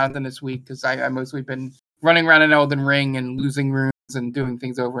as Jonathan this week because I mostly been running around in Elden Ring and losing runes and doing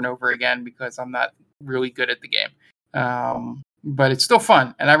things over and over again because I'm not really good at the game. But it's still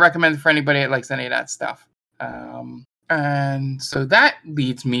fun, and I recommend it for anybody that likes any of that stuff. And so that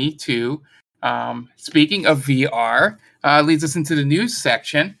leads me to, speaking of VR, leads us into the news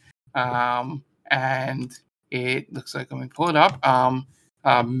section. And it looks like, let me pull it up.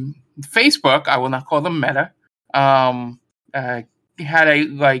 Facebook, I will not call them Meta, had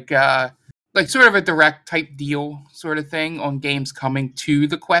a sort of a direct type deal sort of thing on games coming to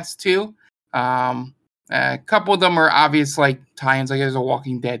the Quest 2. A couple of them are obvious tie-ins, like there's a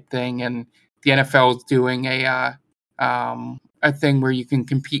Walking Dead thing, and the NFL is doing a thing where you can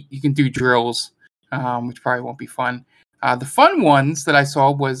compete, you can do drills, which probably won't be fun. The fun ones that I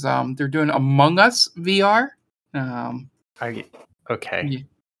saw was they're doing Among Us VR. Okay.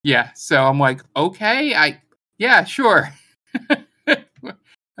 Yeah. So I'm like, okay, sure.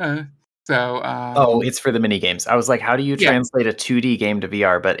 It's for the mini games. I was like, how do you translate a 2D game to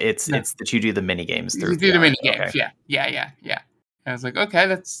VR? But it's that you do the mini games through. You do the mini games. Okay. Yeah. I was like, okay,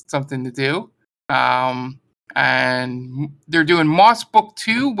 that's something to do. And they're doing Moss Book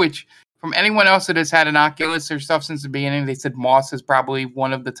 2, which from anyone else that has had an Oculus or stuff since the beginning, they said Moss is probably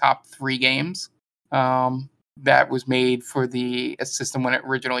one of the top 3 games that was made for the system when it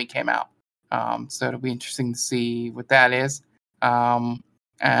originally came out. So it'll be interesting to see what that is.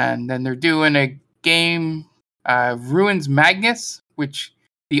 And then they're doing a game, Ruins Magnus, which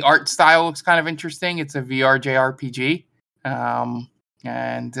the art style looks kind of interesting. It's a VR JRPG.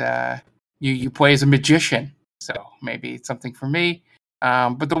 And you play as a magician. So maybe it's something for me.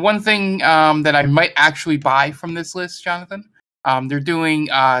 But the one thing that I might actually buy from this list, Jonathan, they're doing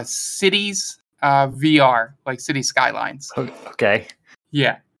Cities VR, like City Skylines. Okay.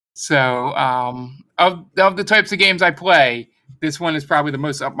 Yeah. So of the types of games I play, this one is probably the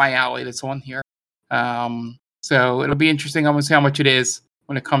most up my alley that's on here. So it'll be interesting. I'm going to see how much it is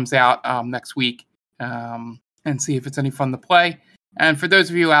when it comes out next week and see if it's any fun to play. And for those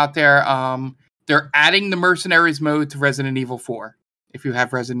of you out there, they're adding the Mercenaries mode to Resident Evil 4 if you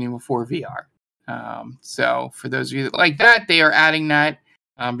have Resident Evil 4 VR. So for those of you that like that, they are adding that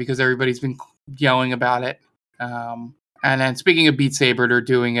because everybody's been yelling about it. And then speaking of Beat Saber, they're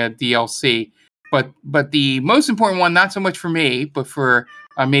doing a DLC. But the most important one, not so much for me, but for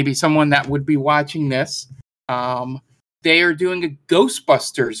maybe someone that would be watching this, they are doing a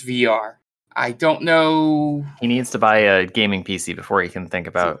Ghostbusters VR. I don't know. He needs to buy a gaming PC before he can think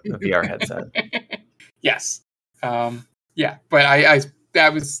about a VR headset. Yes. But I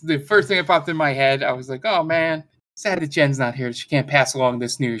that was the first thing that popped in my head. I was like, oh man, sad that Jen's not here. She can't pass along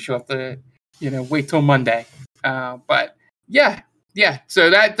this news. She'll have to, wait till Monday. But yeah. So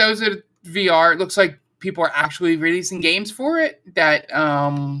those are VR. It looks like people are actually releasing games for it that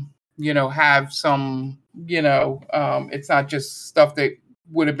have some, it's not just stuff that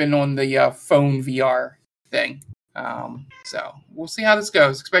would have been on the phone VR thing. So we'll see how this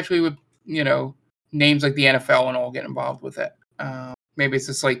goes, especially with, names like the NFL and all get involved with it. Maybe it's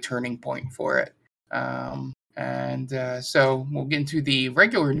a slight turning point for it. So we'll get into the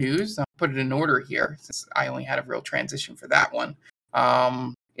regular news. I'll put it in order here since I only had a real transition for that one.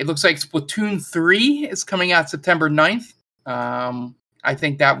 It looks like Splatoon 3 is coming out September 9th. I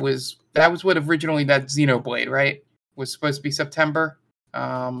think that was what originally that Xenoblade, right? Was supposed to be September.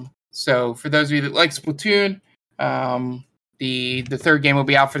 So for those of you that like Splatoon, the third game will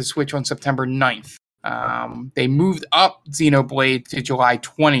be out for the Switch on September 9th. They moved up Xenoblade to July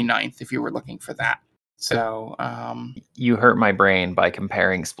 29th if you were looking for that. So you hurt my brain by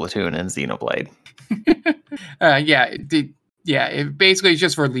comparing Splatoon and Xenoblade. It basically is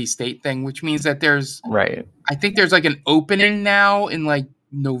just a release date thing, which means that there's right. I think there's like an opening now in like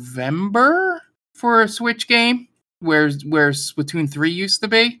November for a Switch game, where Splatoon 3 used to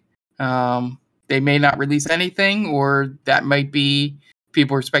be. They may not release anything, or that might be,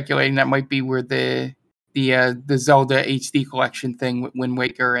 people are speculating that might be where the Zelda HD collection thing with Wind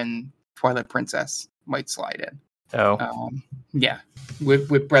Waker and Twilight Princess might slide in. Oh.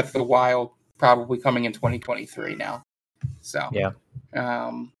 With Breath of the Wild probably coming in 2023 now. So yeah.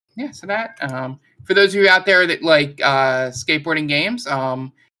 Yeah, so that for those of you out there that like skateboarding games,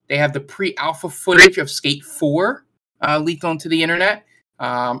 they have the pre-alpha footage of Skate 4 leaked onto the internet.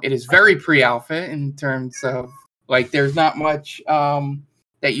 It is very pre-alpha in terms of like there's not much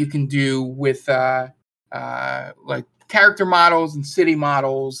that you can do with like character models and city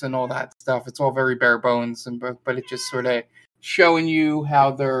models and all that stuff. It's all very bare bones, but it's just sort of showing you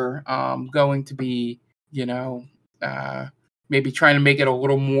how they're going to be, maybe trying to make it a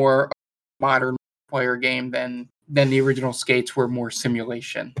little more modern player game than the original Skates were more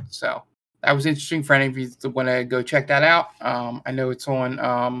simulation. So that was interesting for any of you that want to go check that out. I know it's on,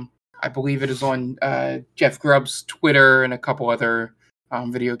 I believe it is on Jeff Grubb's Twitter and a couple other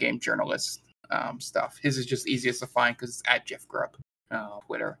video game journalists stuff. His is just easiest to find because it's at Jeff Grubb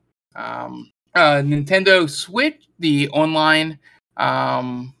Twitter. Nintendo Switch, the online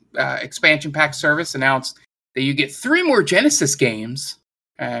expansion pack service, announced that you get 3 more Genesis games.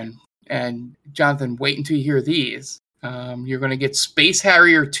 And Jonathan, wait until you hear these. You're going to get Space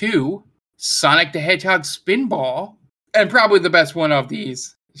Harrier 2, Sonic the Hedgehog Spinball, and probably the best one of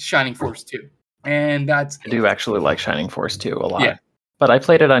these, Shining Force 2. And that's I do actually like Shining Force 2 a lot. Yeah. But I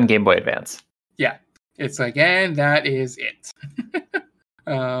played it on Game Boy Advance. Yeah. It's like, and that is it.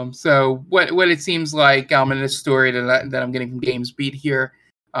 So what it seems like in this story that I'm getting from GamesBeat here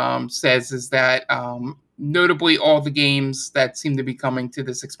says is that notably all the games that seem to be coming to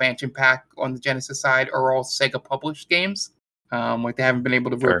this expansion pack on the Genesis side are all Sega published games. Like they haven't been able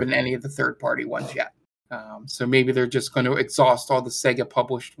to rope in any of the third-party ones yet. So maybe they're just going to exhaust all the Sega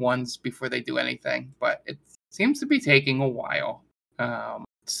published ones before they do anything. But it seems to be taking a while.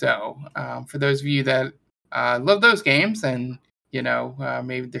 So for those of you that love those games and,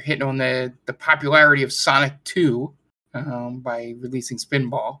 maybe they're hitting on the popularity of Sonic 2 by releasing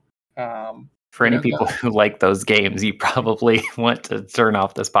Spinball. For any people who like those games, you probably want to turn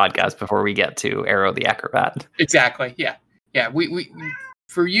off this podcast before we get to Arrow the Acrobat. Exactly. Yeah. Yeah. We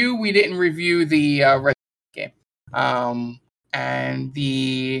for you, we didn't review the Red game. And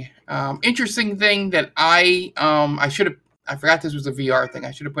the interesting thing that I forgot this was a VR thing.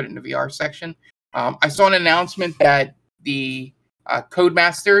 I should have put it in the VR section. I saw an announcement that the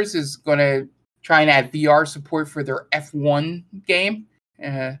Codemasters is going to try and add VR support for their F1 game.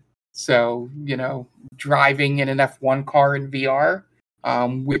 So, driving in an F1 car in VR,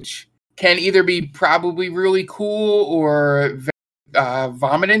 which can either be probably really cool or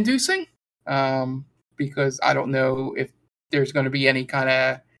vomit-inducing, because I don't know if there's going to be any kind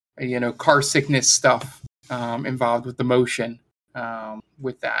of, car sickness stuff involved with the motion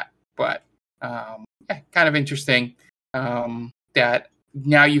with that. But kind of interesting that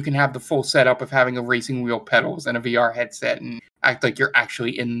now you can have the full setup of having a racing wheel pedals and a VR headset and act like you're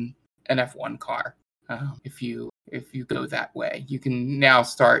actually in an F1 car. If you go that way, you can now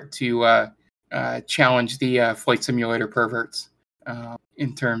start to challenge the flight simulator perverts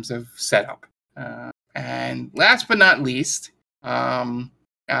in terms of setup. And last but not least, you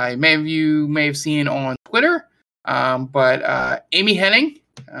may have seen on Twitter, but Amy Hennig,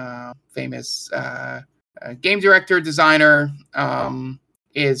 famous game director, designer,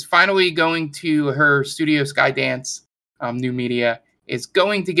 is finally going to her studio Skydance New Media, is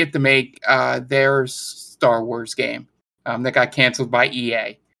going to get to make their Star Wars game that got canceled by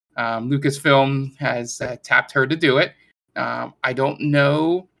EA. Lucasfilm has tapped her to do it. I don't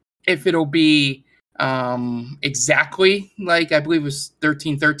know if it'll be exactly like, I believe it was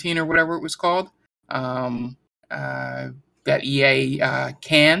 1313 or whatever it was called, that EA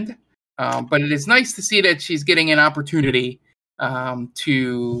canned. But it is nice to see that she's getting an opportunity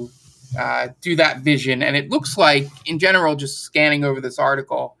to do that vision. And it looks like, in general, just scanning over this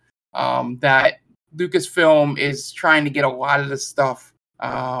article, that Lucasfilm is trying to get a lot of the stuff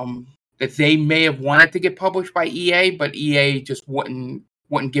that they may have wanted to get published by EA, but EA just wouldn't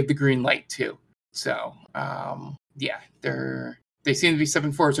give the green light to. So, they seem to be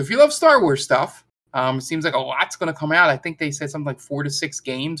stepping forward. So if you love Star Wars stuff, it seems like a lot's going to come out. I think they said something like 4 to 6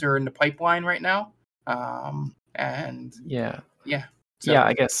 games are in the pipeline right now. So,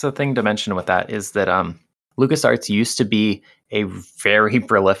 I guess the thing to mention with that is that LucasArts used to be a very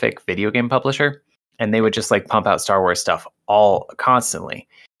prolific video game publisher, and they would just like pump out Star Wars stuff all constantly.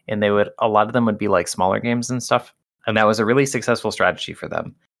 And a lot of them would be like smaller games and stuff. And that was a really successful strategy for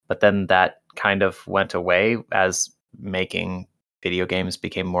them. But then that kind of went away as making video games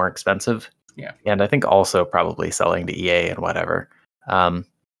became more expensive. Yeah. And I think also probably selling to EA and whatever.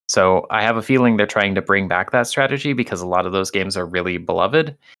 So I have a feeling they're trying to bring back that strategy because a lot of those games are really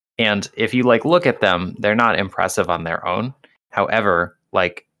beloved. And if you look at them, they're not impressive on their own. However,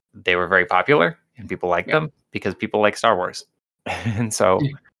 they were very popular and people like them because people like Star Wars. And so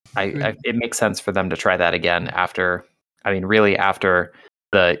It makes sense for them to try that again after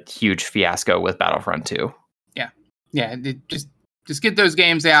the huge fiasco with Battlefront 2. Yeah, just get those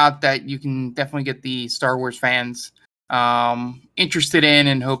games out that you can definitely get the Star Wars fans interested in,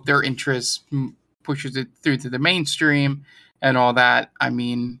 and hope their interest pushes it through to the mainstream and all that. I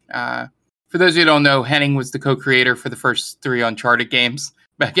mean, for those who don't know, Henning was the co-creator for the first 3 Uncharted games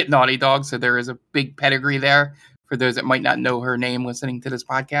back at Naughty Dog, so there is a big pedigree there for those that might not know her name listening to this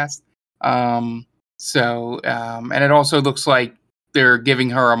podcast. And it also looks like they're giving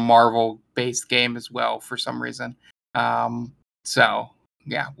her a Marvel-based game as well for some reason. So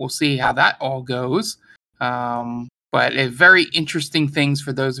yeah, we'll see how that all goes. But very interesting things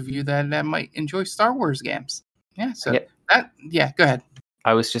for those of you that might enjoy Star Wars games. Yeah. So go ahead.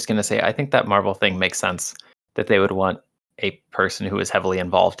 I was just going to say, I think that Marvel thing makes sense, that they would want a person who is heavily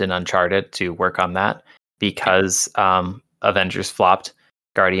involved in Uncharted to work on that, because Avengers flopped,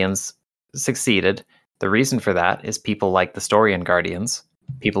 Guardians succeeded. The reason for that is people like the story in Guardians,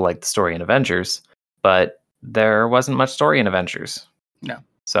 people like the story in Avengers, but there wasn't much story in Avengers. No.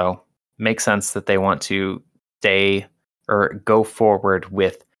 So makes sense that they want to stay or go forward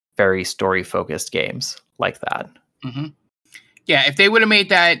with very story-focused games like that. Mm-hmm. Yeah, if they would have made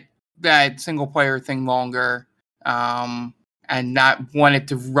that single-player thing longer, and not wanted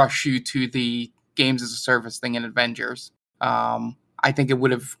to rush you to the games as a service thing in Avengers, I think it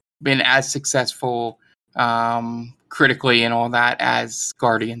would have been as successful critically and all that as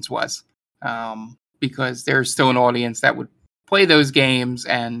Guardians was. Because there's still an audience that would play those games,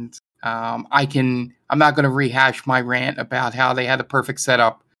 and I'm not going to rehash my rant about how they had the perfect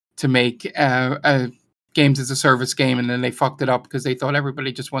setup to make a games as a service game, and then they fucked it up because they thought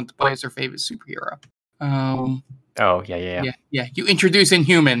everybody just wanted to play as their favorite superhero. Yeah. You introduce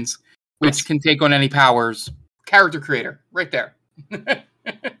Inhumans, which can take on any powers. Character creator, right there.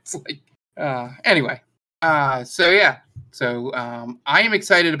 It's like, anyway. So I am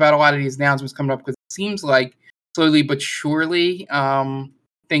excited about a lot of these announcements coming up, because it seems like slowly but surely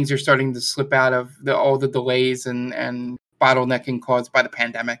things are starting to slip out of all the delays and bottlenecking caused by the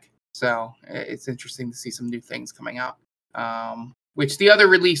pandemic. So it's interesting to see some new things coming out. Which the other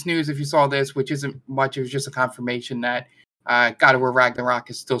release news, if you saw this, which isn't much, it was just a confirmation that God of War Ragnarok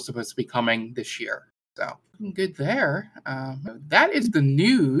is still supposed to be coming this year. So good there. That is the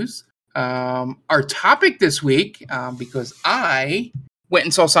news. Our topic this week, because I went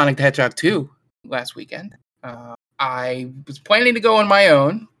and saw Sonic the Hedgehog 2 last weekend. I was planning to go on my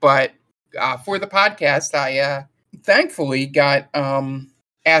own, but for the podcast, I thankfully got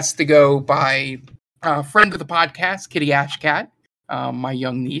asked to go by a friend of the podcast, Kitty Ashcat, my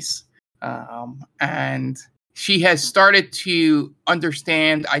young niece. And she has started to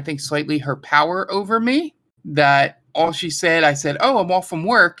understand, I think, slightly her power over me. That all she said, I said, "Oh, I'm off from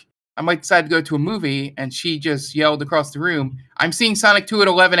work. I might decide to go to a movie," and she just yelled across the room, "I'm seeing Sonic 2 at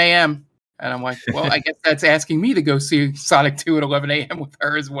 11 a.m. And I'm like, well, I guess that's asking me to go see Sonic 2 at 11 a.m. with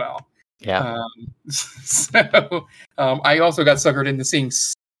her as well. Yeah. I also got suckered into seeing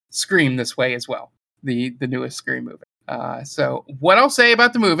Scream this way as well, the newest Scream movie. So what I'll say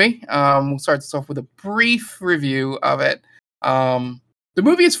about the movie, we'll start this off with a brief review of it. The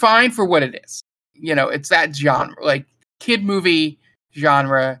movie is fine for what it is. You know, it's that genre, like kid movie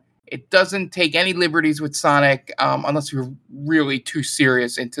genre. It doesn't take any liberties with Sonic, unless you're really too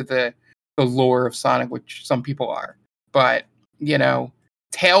serious into the lore of Sonic, which some people are. But, you know,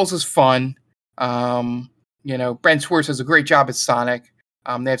 Tails is fun. You know, Brent Schwartz does a great job as Sonic.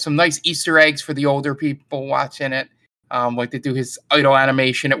 They have some nice Easter eggs for the older people watching it. Like they do his idle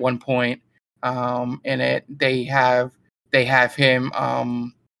animation at one point. In it, they have him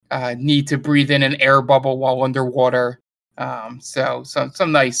need to breathe in an air bubble while underwater. So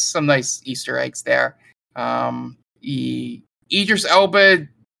some nice Easter eggs there. Idris Elba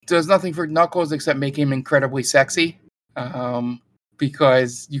does nothing for Knuckles except make him incredibly sexy.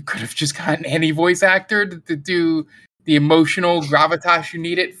 Because you could have just gotten any voice actor to do the emotional gravitas you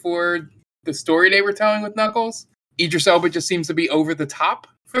needed for the story they were telling with Knuckles. Idris Elba just seems to be over the top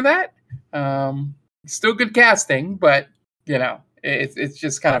for that. Still good casting, but you know, it's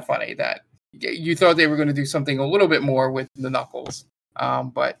just kind of funny that you thought they were going to do something a little bit more with the Knuckles,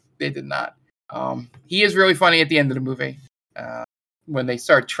 but they did not. He is really funny at the end of the movie when they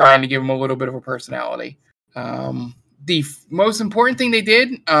start trying to give him a little bit of a personality. The most important thing they did,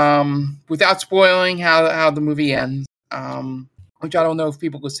 without spoiling how the movie ends, which I don't know if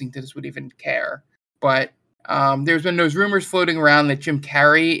people listening to this would even care, but there's been those rumors floating around that Jim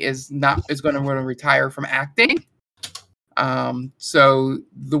Carrey is going to retire from acting. So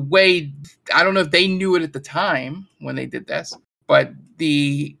the way, I don't know if they knew it at the time when they did this, but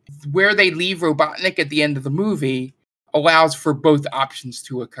the where they leave Robotnik at the end of the movie allows for both options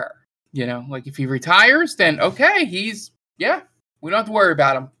to occur. You know, like if he retires, then okay, we don't have to worry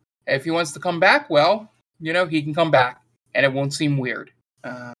about him. If he wants to come back, well, you know, he can come back, and it won't seem weird.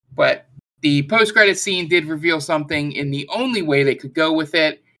 But the post-credit scene did reveal something in the only way they could go with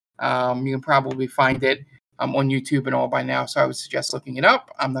it. You can probably find it on YouTube and all by now, so I would suggest looking it up.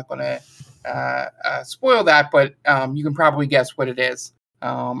 I'm not going to spoil that, but you can probably guess what it is.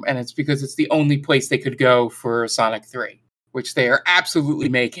 And it's because it's the only place they could go for Sonic 3, which they are absolutely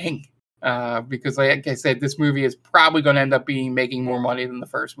making. Because like I said, this movie is probably going to end up making more money than the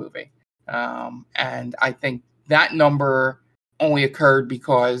first movie. And I think that number only occurred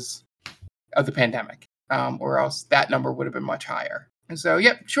because of the pandemic, or else that number would have been much higher. And so,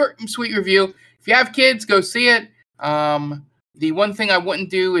 short and sweet review. If you have kids, go see it. The one thing I wouldn't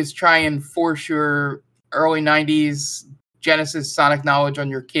do is try and force your early 90s Genesis Sonic knowledge on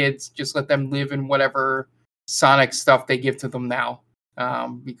your kids. Just let them live in whatever Sonic stuff they give to them now,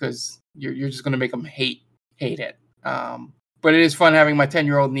 because you're just going to make them hate it. But it is fun having my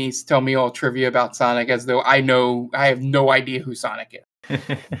 10-year-old niece tell me all trivia about Sonic as though I have no idea who Sonic is.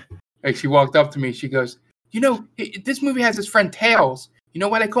 Like, she walked up to me, she goes, you know, this movie has his friend Tails. You know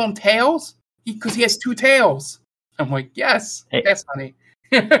why they call him Tails? Because he has two tails. I'm like, yes, honey.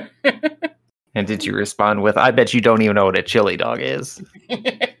 And did you respond with, I bet you don't even know what a chili dog is?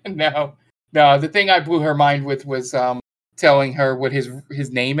 No. The thing I blew her mind with was telling her what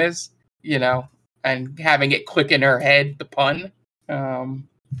his name is, you know, and having it click in her head, the pun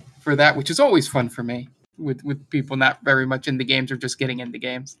for that, which is always fun for me with people not very much into games or just getting into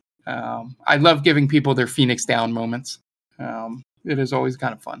games. I love giving people their Phoenix Down moments. It is always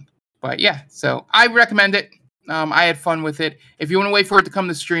kind of fun. But yeah, so I recommend it. I had fun with it. If you want to wait for it to come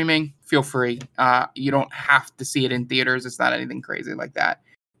to streaming, feel free. You don't have to see it in theaters. It's not anything crazy like that.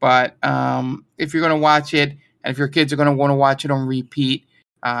 But if you're going to watch it, and if your kids are going to want to watch it on repeat,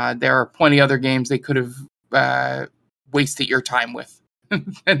 there are plenty other games they could have wasted your time with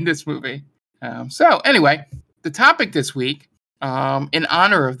in this movie. So anyway, the topic this week, in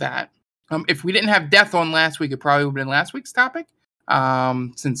honor of that, if we didn't have Death on last week, it probably would have been last week's topic,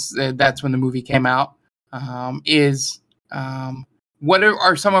 since that's when the movie came out, is what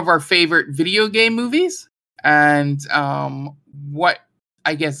are some of our favorite video game movies, and what,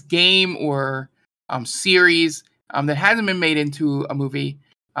 I guess, game or series that hasn't been made into a movie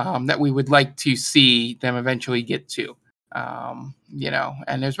that we would like to see them eventually get to. You know,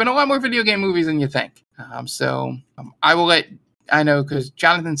 and there's been a lot more video game movies than you think. So I will I know because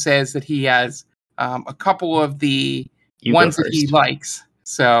Jonathan says that he has a couple of the ones that he likes.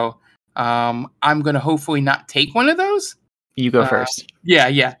 So I'm going to hopefully not take one of those. You go first.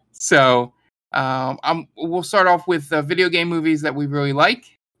 Yeah. So we'll start off with video game movies that we really like,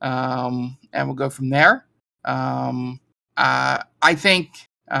 and we'll go from there. I think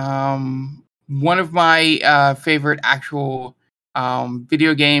one of my favorite actual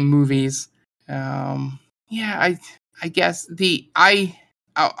video game movies, I guess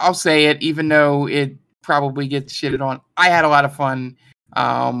I'll say it, even though it probably gets shitted on. I had a lot of fun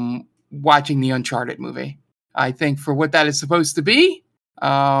watching the Uncharted movie. I think for what that is supposed to be,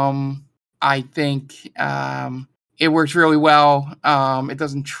 I think it works really well. It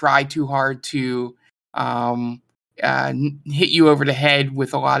doesn't try too hard to hit you over the head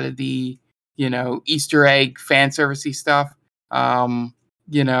with a lot of the, you know, Easter egg fan servicey stuff.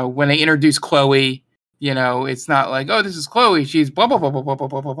 You know, when they introduce Chloe, you know, it's not like, oh, this is Chloe, she's blah blah blah blah blah blah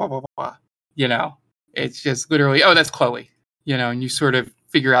blah blah blah blah. You know, it's just literally, oh, that's Chloe. You know, and you sort of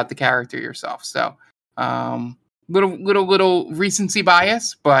figure out the character yourself. So, little recency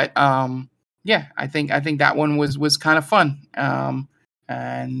bias, but yeah, I think that one was kind of fun.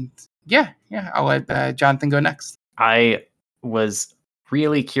 And yeah, I'll let Jonathan go next. I was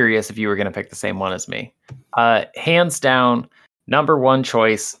really curious if you were going to pick the same one as me. Hands down, number one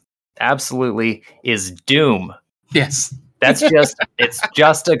choice, absolutely, is Doom. Yes. That's it's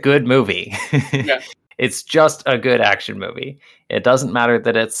just a good movie. Yeah. It's just a good action movie. It doesn't matter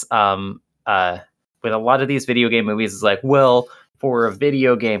that it's with a lot of these video game movies, it's like, well, for a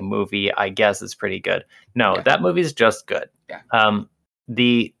video game movie, I guess it's pretty good. No, that movie is just good. Yeah.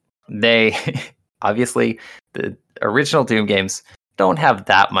 They obviously, the original Doom games don't have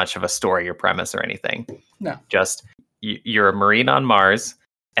that much of a story or premise or anything. No. Just you're a Marine on Mars,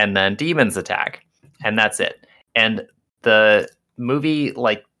 and then demons attack, and that's it. And the movie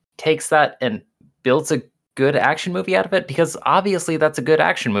takes that and builds a good action movie out of it, because obviously that's a good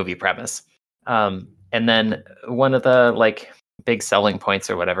action movie premise. And then one of the big selling points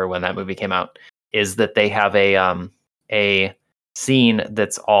or whatever when that movie came out is that they have a scene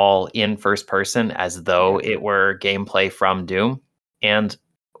that's all in first person as though it were gameplay from Doom. And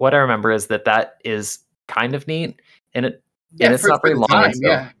what I remember is that is kind of neat, and it's not very the long. time,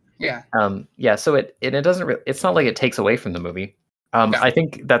 And so, so it doesn't really, it's not like it takes away from the movie. I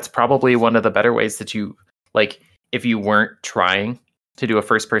think that's probably one of the better ways that you, like, if you weren't trying to do a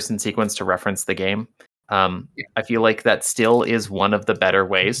first person sequence to reference the game, I feel like that still is one of the better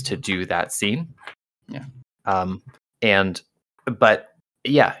ways to do that scene.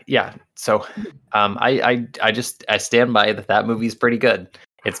 So I stand by that movie's pretty good.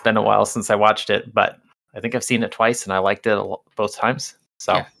 It's been a while since I watched it, but I think I've seen it twice and I liked it both times.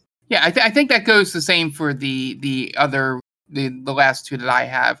 So I think that goes the same for the last two that I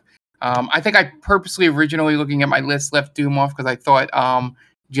have. I think I purposely originally looking at my list left Doom off because I thought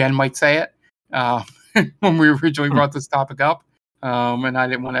Jen might say it when we originally brought this topic up, and I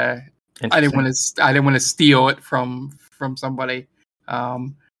didn't want to steal it from somebody.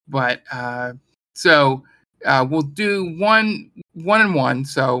 So we'll do one and one.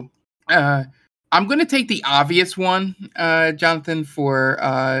 So I'm going to take the obvious one, Jonathan,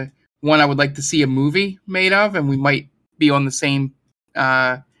 for one I would like to see a movie made of, and we might be on the same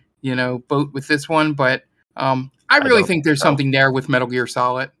boat with this one. But I really think there's something there with Metal Gear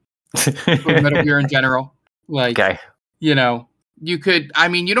Solid, with Metal Gear in general. Like, you could, I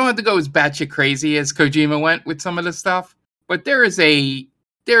mean, you don't have to go as batshit crazy as Kojima went with some of the stuff, but there is a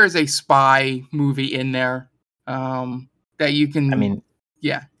spy movie in there that you can.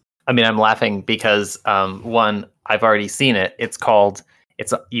 I'm laughing because one, I've already seen it.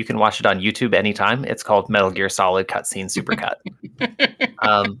 You can watch it on YouTube anytime. It's called Metal Gear Solid Cutscene Supercut.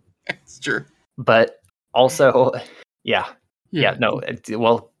 It's true. But also,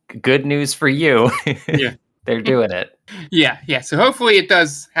 well, good news for you. They're doing it. So hopefully it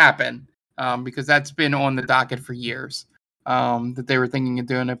does happen, because that's been on the docket for years, that they were thinking of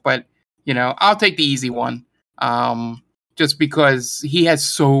doing it. But, I'll take the easy one, just because he has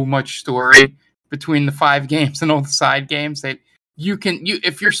so much story between the 5 games and all the side games that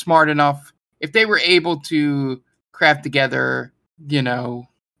if you're smart enough, if they were able to craft together,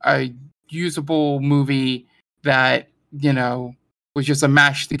 a usable movie that, was just a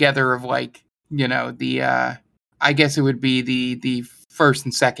mash together of like, I guess it would be the first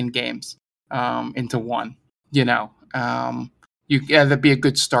and second games into one. That'd be a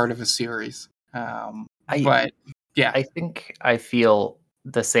good start of a series. I think I feel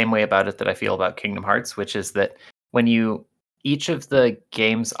the same way about it that I feel about Kingdom Hearts, which is that each of the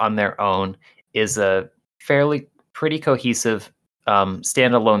games on their own is a pretty cohesive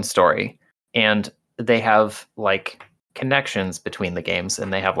standalone story, and they have like connections between the games,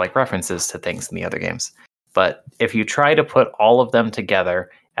 and they have like references to things in the other games. But if you try to put all of them together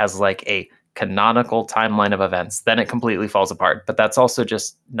as like a canonical timeline of events, then it completely falls apart. But that's also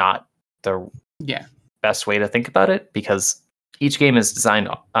just not the best way to think about it, because each game is designed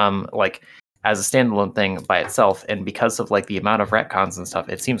like as a standalone thing by itself, and because of like the amount of retcons and stuff,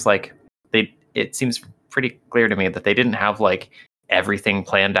 it seems pretty clear to me that they didn't have like everything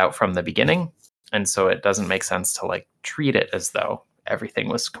planned out from the beginning, and so it doesn't make sense to like treat it as though everything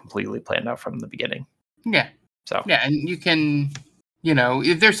was completely planned out from the beginning. And you can,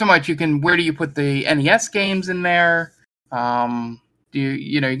 if there's so much, where do you put the NES games in there? You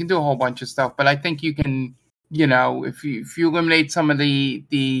can do a whole bunch of stuff, but I think you can, if you eliminate some of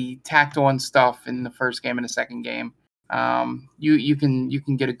the tacked on stuff in the first game and the second game, you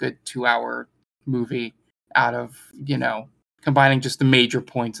can get a good 2-hour movie out of, combining just the major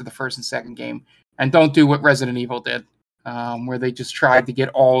points of the first and second game, and don't do what Resident Evil did, where they just tried to get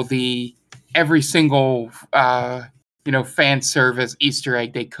every single fan service Easter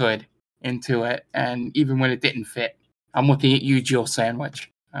egg they could into it, and even when it didn't fit. I'm looking at you, Jill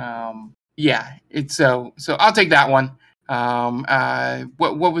Sandwich. It's so I'll take that one.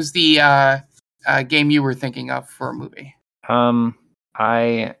 What was the game you were thinking of for a movie?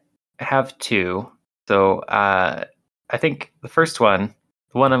 I have 2. So I think the first one,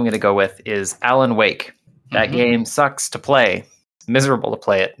 the one I'm going to go with, is Alan Wake. That game sucks to play. It's miserable to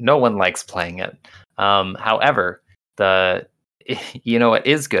play it. No one likes playing it. However, it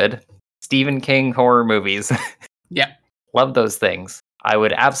is good. Stephen King horror movies. Love those things. I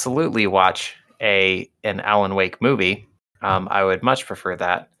would absolutely watch an Alan Wake movie. I would much prefer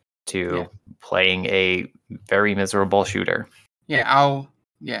that to playing a very miserable shooter. I'll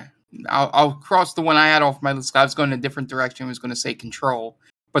cross the one I had off my list. I was going in a different direction. I was going to say Control,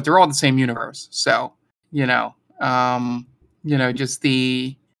 but they're all the same universe. So, just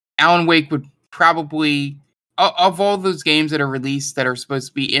the Alan Wake would probably, of all those games that are released that are supposed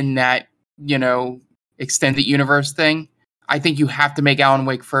to be in that, extended universe thing, I think you have to make Alan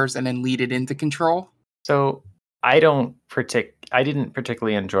Wake first and then lead it into Control. So I didn't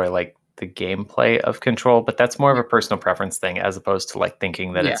particularly enjoy like the gameplay of Control, but that's more of a personal preference thing as opposed to like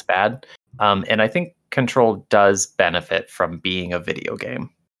thinking that it's bad. And I think Control does benefit from being a video game.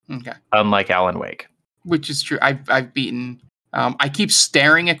 Okay. Unlike Alan Wake. Which is true. I've beaten. I keep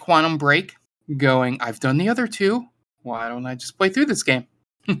staring at Quantum Break, going, I've done the other two. Why don't I just play through this game?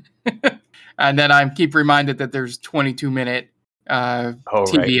 And then I keep reminded that there's 22-minute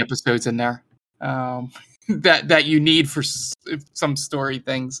TV episodes in there that you need for some story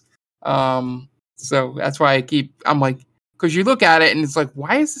things. So that's why I'm like, because you look at it and it's like,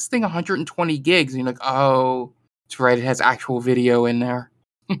 why is this thing 120 gigs? And you're like, oh, that's right, it has actual video in there.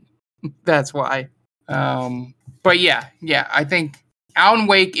 That's why. But yeah, I think Alan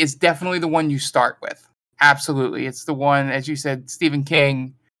Wake is definitely the one you start with. Absolutely. It's the one, as you said, Stephen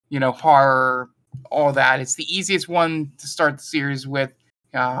King, horror, all that. It's the easiest one to start the series with,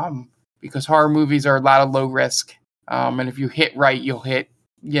 because horror movies are a lot of low risk. And if you hit right, you'll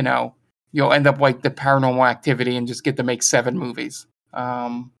end up like the Paranormal Activity and just get to make 7 movies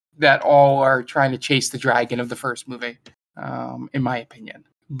that all are trying to chase the dragon of the first movie, in my opinion.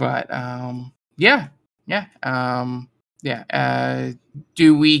 But yeah.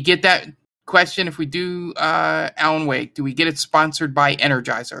 Do we get that question if we do Alan Wake? Do we get it sponsored by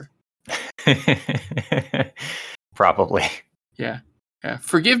Energizer? Probably. Yeah.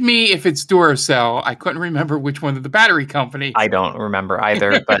 Forgive me if it's Duracell. I couldn't remember which one of the battery companies. I don't remember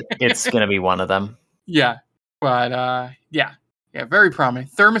either, but it's going to be one of them. Yeah. But yeah, very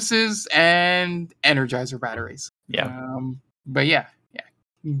prominent. Thermoses and Energizer batteries. Yeah. But yeah.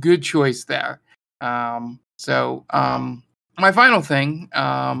 Good choice there. So my final thing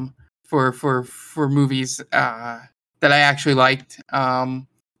for movies that I actually liked,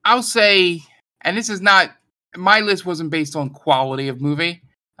 I'll say, and this is not, my list wasn't based on quality of movie,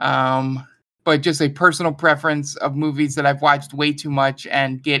 but just a personal preference of movies that I've watched way too much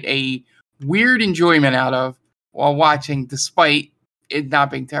and get a weird enjoyment out of while watching, despite it not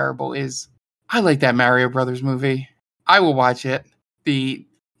being terrible, is I like that Mario Brothers movie. I will watch it. The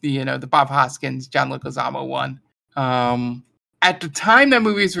Bob Hoskins, John Leguizamo one. At the time that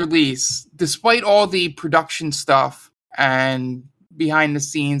movie was released, despite all the production stuff and behind the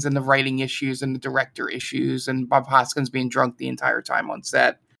scenes and the writing issues and the director issues and Bob Hoskins being drunk the entire time on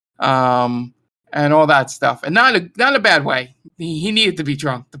set, and all that stuff, and not a bad way. He needed to be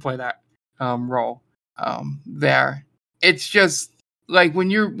drunk to play that role. There, it's just like when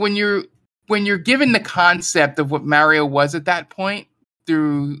you're given the concept of what Mario was at that point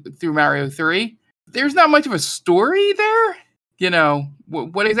through Mario 3, there's not much of a story there.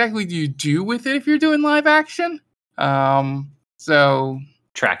 What exactly do you do with it if you're doing live action? So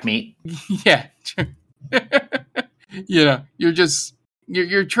track meet. Yeah.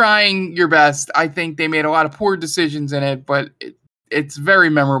 You're trying your best. I think they made a lot of poor decisions in it, but it's very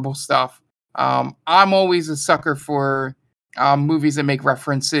memorable stuff. I'm always a sucker for movies that make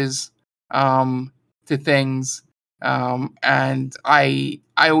references to things. And I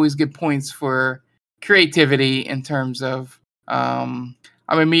always get points for creativity in terms of I'm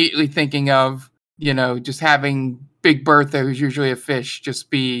immediately thinking of just having Big Bertha, who's usually a fish,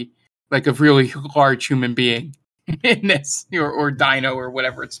 just be like a really large human being in this, or Dino, or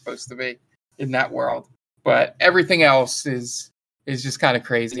whatever it's supposed to be in that world. But everything else is just kind of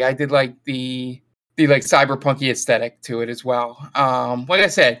crazy. I did like the like cyberpunky aesthetic to it as well. Like I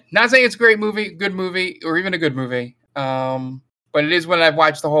said, not saying it's a great movie, good movie, or even a good movie. But it is one I've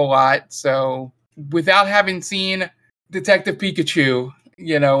watched a whole lot. So without having seen Detective Pikachu,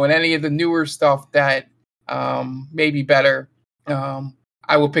 and any of the newer stuff that may be better,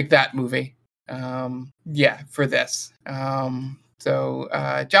 I will pick that movie. For this.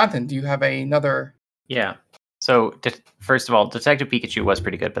 So Jonathan, do you have another? Yeah. So first of all, Detective Pikachu was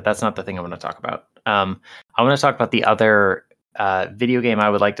pretty good, but that's not the thing I want to talk about. I want to talk about the other video game I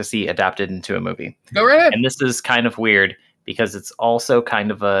would like to see adapted into a movie. Go right ahead. And this is kind of weird because it's also kind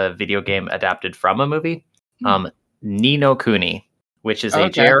of a video game adapted from a movie. Ni no Kuni, which is a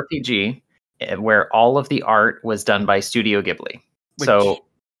JRPG where all of the art was done by Studio Ghibli. So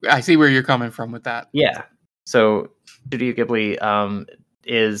I see where you're coming from with that. Yeah. So Studio Ghibli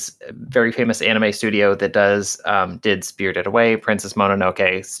is a very famous anime studio that did Spirited Away, Princess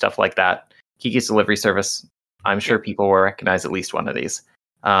Mononoke, stuff like that. Kiki's Delivery Service. I'm sure people will recognize at least one of these.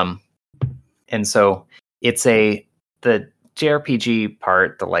 And so it's the JRPG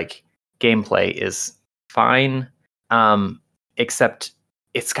part, the like gameplay is fine, except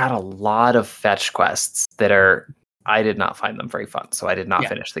it's got a lot of fetch quests that I did not find them very fun, so I did not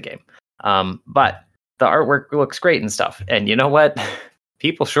finish the game. But the artwork looks great and stuff. And you know what?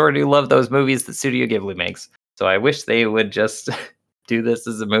 People sure do love those movies that Studio Ghibli makes. So I wish they would just do this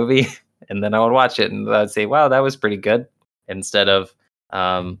as a movie, and then I would watch it and I'd say, wow, that was pretty good, instead of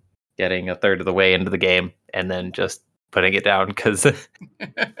getting a third of the way into the game and then just putting it down because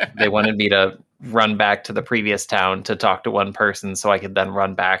they wanted me to run back to the previous town to talk to one person so I could then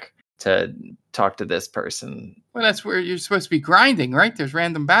run back to talk to this person. Well, that's where you're supposed to be grinding, right? There's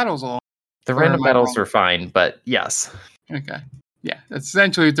random battles along. The random battles are fine, but yes. Okay. Yeah, that's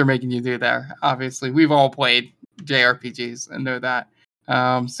essentially what they're making you do there. Obviously, we've all played JRPGs and know that.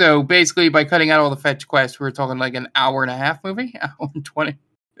 So basically, by cutting out all the fetch quests, we're talking like an hour and a half movie, hour and 20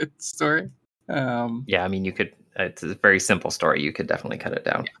 story. Yeah, I mean, you could. It's a very simple story. You could definitely cut it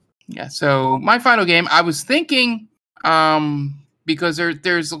down. Yeah. So my final game, I was thinking, because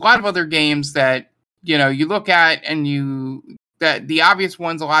there's a lot of other games that you look at and that the obvious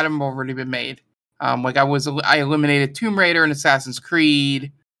ones, a lot of them have already been made. Like I eliminated Tomb Raider and Assassin's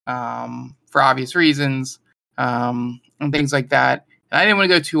Creed for obvious reasons, and things like that. And I didn't want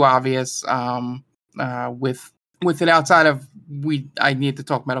to go too obvious with it outside of I need to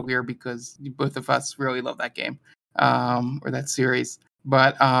talk Metal Gear because both of us really love that game or that series.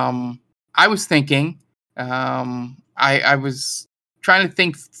 But I was thinking, I was trying to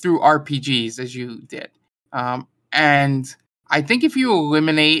think through RPGs as you did, and I think if you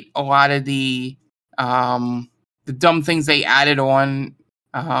eliminate a lot of the dumb things they added on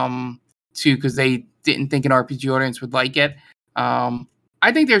to because they didn't think an RPG audience would like it,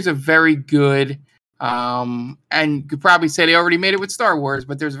 I think there's a very good and you could probably say they already made it with Star Wars,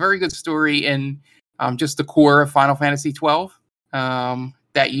 but there's a very good story in just the core of Final Fantasy 12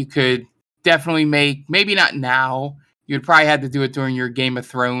 that you could definitely make. Maybe not now. You'd probably have to do it during your Game of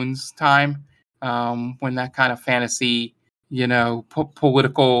Thrones time when that kind of fantasy,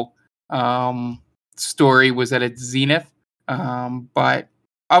 political story was at its zenith. But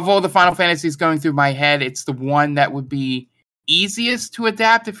of all the Final Fantasies going through my head, it's the one that would be easiest to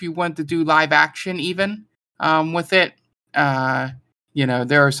adapt if you want to do live action even with it.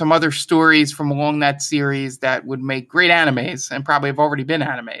 There are some other stories from along that series that would make great animes and probably have already been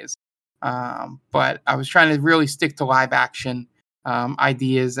animes. But I was trying to really stick to live action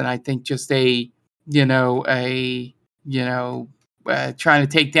ideas, and I think just trying to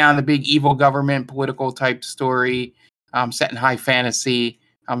take down the big evil government political type story set in high fantasy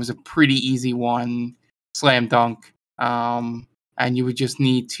was a pretty easy one, slam dunk. And you would just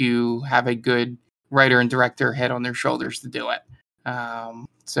need to have a good writer and director head on their shoulders to do it.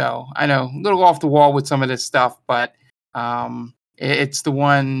 So I know a little off the wall with some of this stuff, but it's the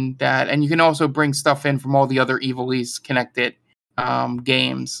one that, and you can also bring stuff in from all the other Evil East connected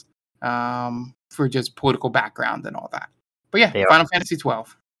games for just political background and all that. But yeah, Final Fantasy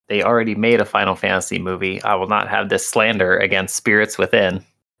 12. They already made a Final Fantasy movie. I will not have this slander against Spirits Within.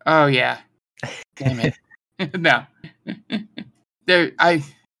 Oh yeah, damn it. No.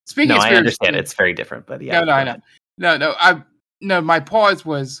 Speaking of I understand it's very different, but yeah. No, I know. No, my pause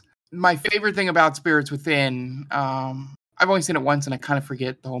was my favorite thing about Spirits Within. I've only seen it once and I kind of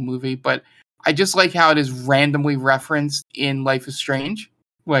forget the whole movie, but I just like how it is randomly referenced in Life is Strange,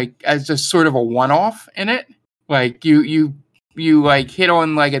 like as just sort of a one-off in it. Like you like hit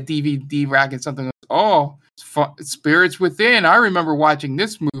on like a DVD rack and something. Oh, Spirits Within. I remember watching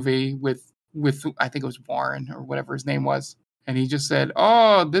this movie with I think it was Warren or whatever his name was, and he just said,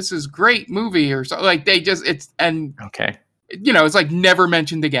 "Oh, this is great movie," or so. Like okay, it's like never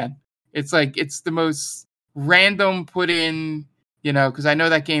mentioned again. It's like it's the most random put in, because I know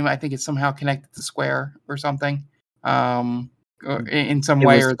that game. I think it's somehow connected to Square or something, or in some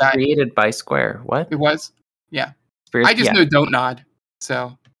way or that created by Square. What it was? Yeah, I just know Don't Nod.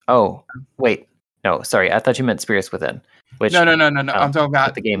 So. Oh wait, no, sorry. I thought you meant Spirits Within. Which no. I'm talking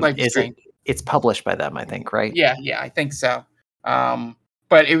about the game. It's published by them, I think, right? Yeah, I think so.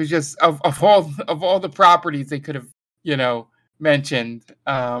 But it was just of all the properties they could have, mentioned.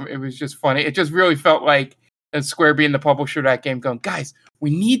 It was just funny. It just really felt like Square being the publisher of that game, going, guys,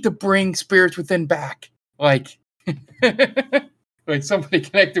 we need to bring Spirits Within back. Like, like somebody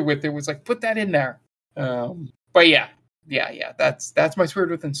connected with it was like, put that in there. But yeah. That's my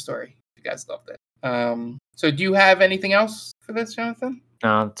Spirit Within story. You guys loved it. So do you have anything else for this, Jonathan?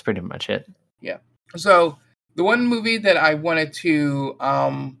 No, that's pretty much it. Yeah. So the one movie that I wanted to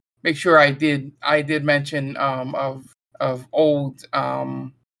make sure I did mention of old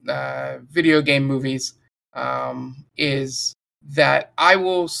video game movies is that I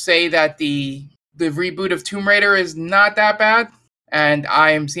will say that the reboot of Tomb Raider is not that bad, and I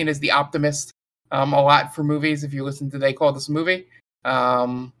am seen as the optimist a lot for movies. If you listen to They Call This a Movie,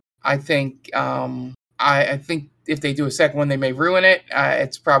 I think I think if they do a second one, they may ruin it.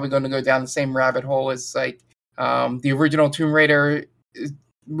 It's probably going to go down the same rabbit hole as like the original Tomb Raider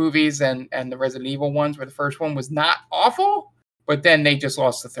movies and the Resident Evil ones, where the first one was not awful, but then they just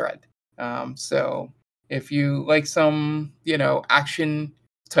lost the thread. So if you like some, action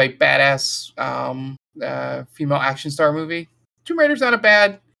type badass female action star movie, Tomb Raider's not a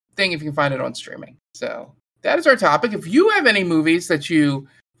bad thing if you can find it on streaming. So that is our topic. If you have any movies that you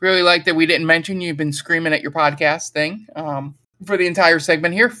really like that we didn't mention, you've been screaming at your podcast thing for the entire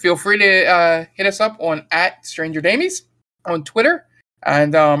segment here, feel free to hit us up on @StrangerDamies on Twitter.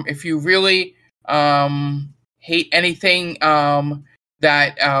 And if you really hate anything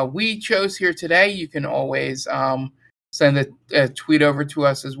that we chose here today, you can always send a tweet over to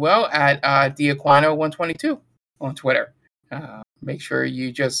us as well at Diaquino122 on Twitter. Make sure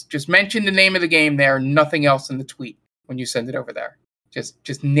you just mention the name of the game there, nothing else in the tweet when you send it over there.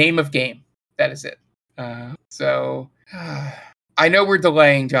 Just name of game. That is it. So I know we're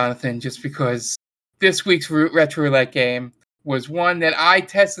delaying, Jonathan, just because this week's Retro Roulette game was one that I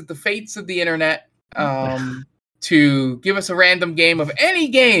tested the fates of the internet to give us a random game of any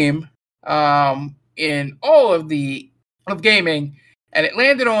game in all of gaming, and it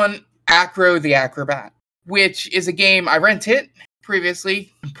landed on Acro the Acrobat, which is a game I rented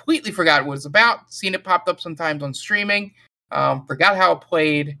previously, completely forgot what it was about, seen it popped up sometimes on streaming, forgot how it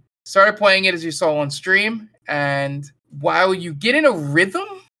played, started playing it as you saw on stream, and while you get in a rhythm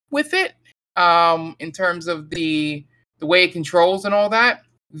with it, in terms of the way it controls and all that,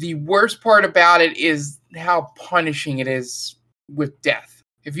 the worst part about it is how punishing it is with death.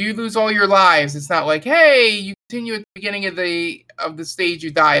 If you lose all your lives, it's not like, hey, you continue at the beginning of the stage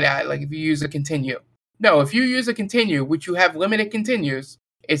you died at, like if you use a continue. No, if you use a continue, which you have limited continues,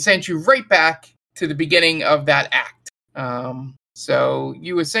 it sends you right back to the beginning of that act. So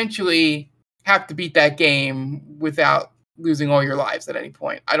you essentially have to beat that game without losing all your lives at any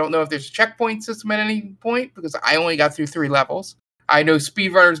point. I don't know if there's a checkpoint system at any point, because I only got through 3 levels. I know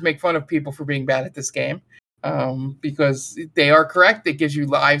speedrunners make fun of people for being bad at this game, because they are correct. It gives you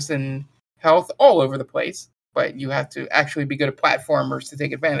lives and health all over the place, but you have to actually be good at platformers to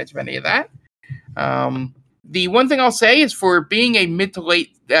take advantage of any of that. The one thing I'll say is, for being a mid to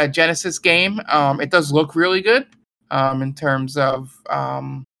late Genesis game, it does look really good in terms of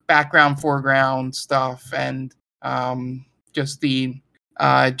background, foreground stuff, and just the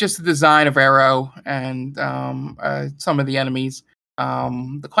design of Arrow and some of the enemies.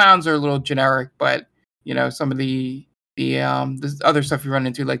 The clowns are a little generic, but some of the other stuff you run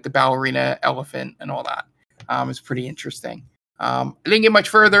into, like the ballerina elephant and all that, is pretty interesting. I didn't get much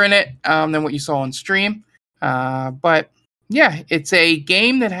further in it than what you saw on stream, but yeah, it's a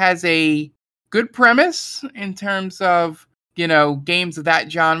game that has a good premise in terms of games of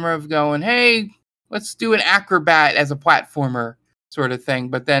that genre of going, hey, let's do an acrobat as a platformer sort of thing.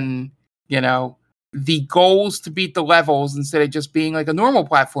 But then, the goals to beat the levels, instead of just being like a normal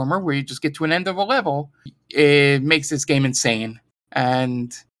platformer where you just get to an end of a level, it makes this game insane,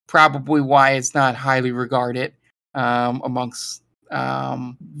 and probably why it's not highly regarded amongst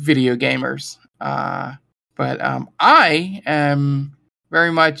video gamers. But I am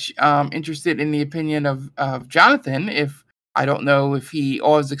very much interested in the opinion of Jonathan. If I don't know if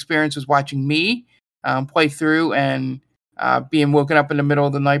all his experience was watching me play through and being woken up in the middle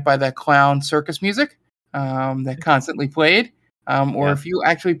of the night by that clown circus music that constantly played, or if you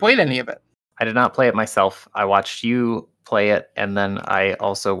actually played any of it. I did not play it myself. I watched you play it, and then I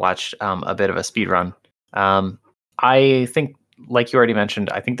also watched a bit of a speed run. I think, like you already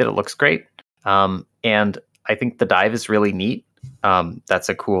mentioned, I think that it looks great, and I think the dive is really neat. That's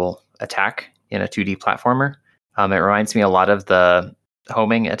a cool attack in a 2D platformer. It reminds me a lot of the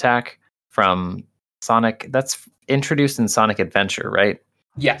homing attack from Sonic. That's introduced in Sonic Adventure, right?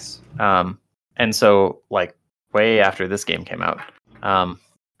 Yes. And so, like, way after this game came out.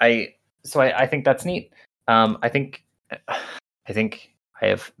 I think that's neat. I think I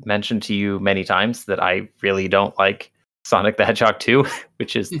have mentioned to you many times that I really don't like Sonic the Hedgehog 2,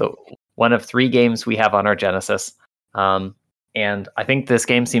 which is the one of 3 games we have on our Genesis. And I think this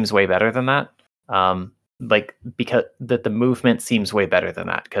game seems way better than that. Because the movement seems way better than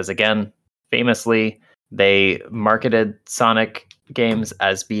that. Because again, famously, they marketed Sonic games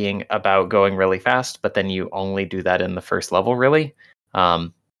as being about going really fast, but then you only do that in the first level, really.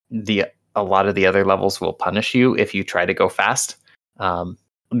 A lot of the other levels will punish you if you try to go fast.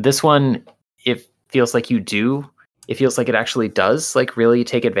 This one, it feels like it feels like it actually does like really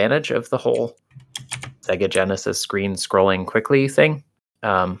take advantage of the whole Sega Genesis screen scrolling quickly thing.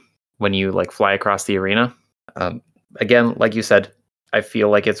 When you like fly across the arena. Again, like you said, I feel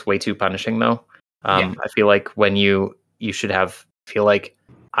like it's way too punishing though. I feel like when you should feel like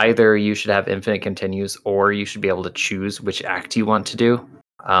either you should have infinite continues or you should be able to choose which act you want to do,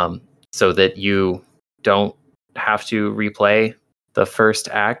 so that you don't have to replay the first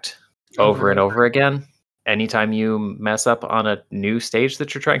act over and over again anytime you mess up on a new stage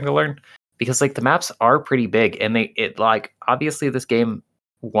that you're trying to learn. Because like the maps are pretty big, and obviously this game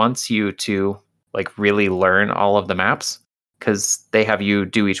wants you to like really learn all of the maps because they have you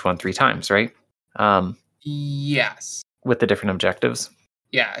do each one 3 times, right? Yes. With the different objectives.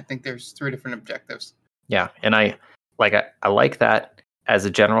 Yeah, I think there's 3 different objectives. Yeah, and I like that as a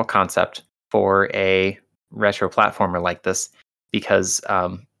general concept for a retro platformer like this, because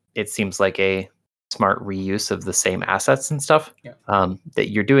it seems like a smart reuse of the same assets and stuff. Yeah. That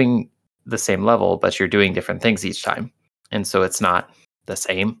you're doing the same level, but you're doing different things each time, and so it's not the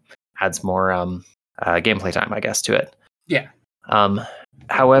same. Adds more gameplay time, I guess, to it. Yeah.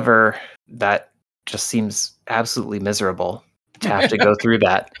 However, that just seems absolutely miserable to have to go through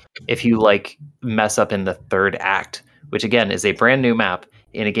that if you like mess up in the 3rd act, which again is a brand new map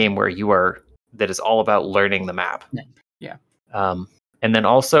in a game where that is all about learning the map. Yeah. And then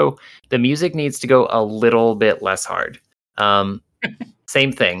also the music needs to go a little bit less hard.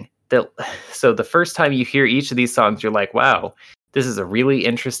 Same thing. So the first time you hear each of these songs, you're like, wow, this is a really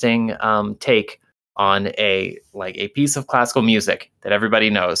interesting take on a piece of classical music that everybody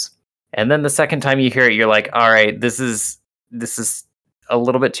knows. And then the second time you hear it, you're like, all right, this is a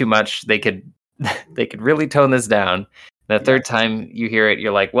little bit too much. They could really tone this down. And the third time you hear it,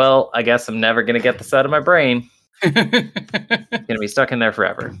 you're like, well, I guess I'm never going to get this out of my brain. It's going to be stuck in there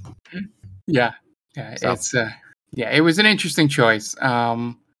forever. Yeah. So. It's it was an interesting choice.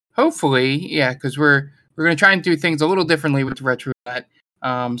 Hopefully, because we're going to try and do things a little differently with Retro Roulette.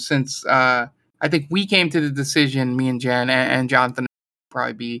 Since I think we came to the decision, me and Jen and Jonathan,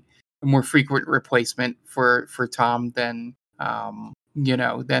 probably be a more frequent replacement for Tom than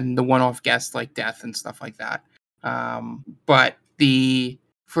than the one-off guests like Death and stuff like that. But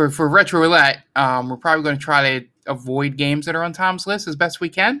for Retro Roulette, we're probably going to try to avoid games that are on Tom's list as best we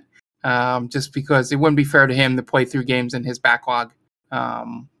can, just because it wouldn't be fair to him to play through games in his backlog,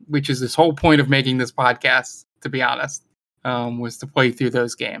 which is this whole point of making this podcast, to be honest, was to play through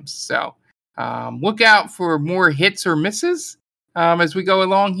those games. So look out for more hits or misses as we go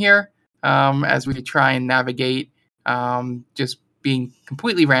along here, as we try and navigate just being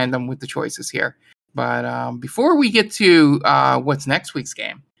completely random with the choices here. But before we get to what's next week's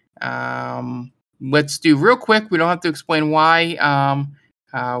game, let's do real quick. We don't have to explain why.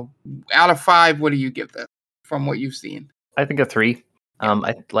 Out of 5, what do you give this from what you've seen? I think a 3.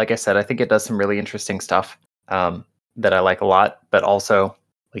 Like I said, I think it does some really interesting stuff that I like a lot. But also,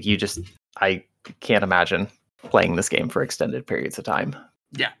 I can't imagine playing this game for extended periods of time.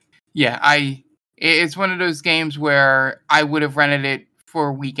 Yeah. It's one of those games where I would have rented it for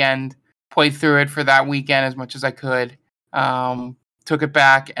a weekend, played through it for that weekend as much as I could, took it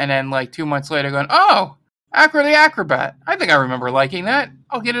back, and then 2 months later going, oh, Acro the Acrobat. I think I remember liking that.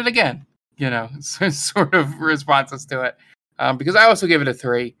 I'll get it again. Sort of responses to it. Because I also give it a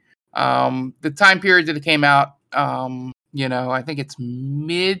 3. The time period that it came out, I think it's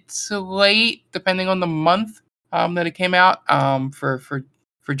mid to late, depending on the month that it came out for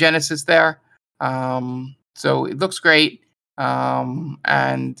Genesis there. So it looks great.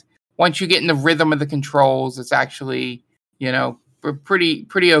 And once you get in the rhythm of the controls, it's actually,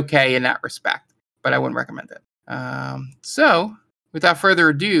 pretty okay in that respect. But I wouldn't recommend it. So without further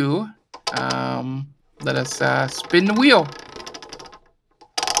ado, let us spin the wheel.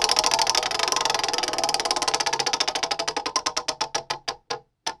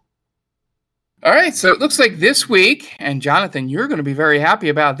 All right, so it looks like this week, and Jonathan, you're going to be very happy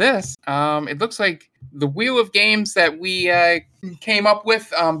about this. It looks like the wheel of games that we came up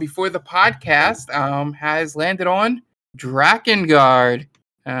with before the podcast has landed on Drakengard.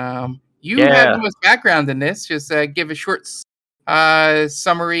 You have the most background in this. Just give a short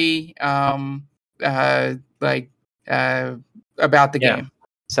summary about the game.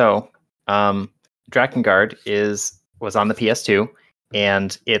 So, Drakengard was on the PS2,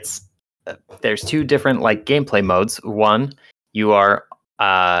 and there's 2 different gameplay modes. One, you are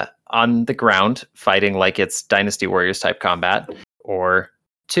on the ground fighting like it's Dynasty Warriors type combat, or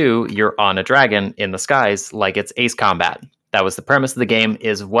 2, you're on a dragon in the skies like it's Ace Combat. That was the premise of the game,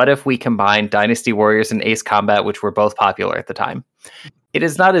 is what if we combine Dynasty Warriors and Ace Combat, which were both popular at the time. It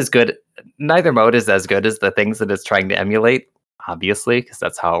is not as good. Neither mode is as good as the things that it's trying to emulate, obviously, because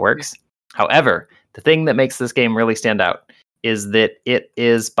that's how it works. However, the thing that makes this game really stand out is that it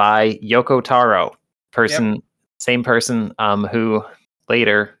is by Yoko Taro, same person who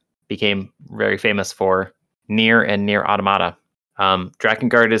later became very famous for Nier and Nier Automata.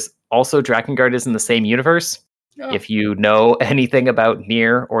 Drakengard is in the same universe. Oh. If you know anything about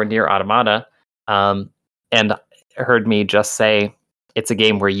Nier or Nier Automata, and heard me just say it's a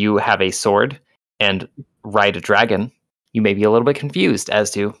game where you have a sword and ride a dragon, you may be a little bit confused as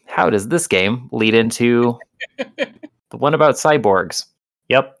to how does this game lead into the one about cyborgs.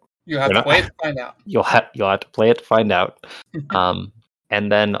 Yep. You have to play it to find out. You'll have to play it to find out. And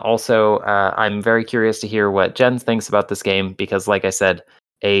then also, I'm very curious to hear what Jen thinks about this game, because like I said,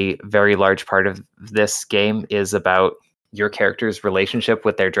 a very large part of this game is about your character's relationship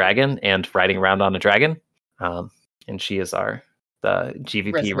with their dragon and riding around on a dragon. And she is the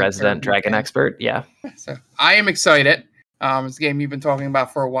GVP resident dragon expert. Yeah. So I am excited. It's a game you've been talking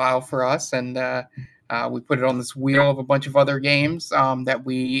about for a while for us, and we put it on this wheel of a bunch of other games that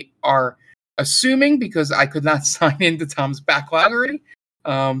we are assuming, because I could not sign into Tom's backloggery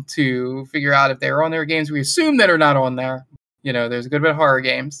to figure out if they're on there. Games we assume that are not on there. There's a good bit of horror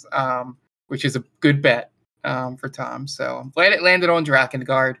games, which is a good bet for Tom. So I'm glad it landed on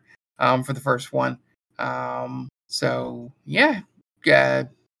Drakengard for the first one. So yeah,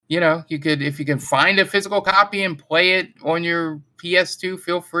 you could, if you can find a physical copy and play it on your PS2,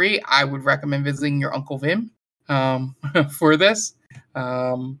 feel free. I would recommend visiting your Uncle Vim for this,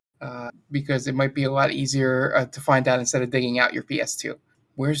 because it might be a lot easier to find out instead of digging out your PS2.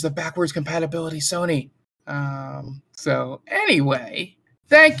 Where's the backwards compatibility, Sony? So anyway,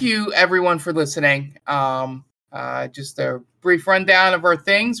 thank you everyone for listening. Just a brief rundown of our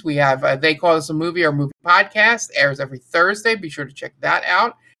things. We have They Call Us a Movie, our movie podcast, airs every Thursday. Be sure to check that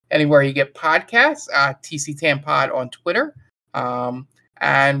out anywhere you get podcasts. TC Tam Pod on Twitter.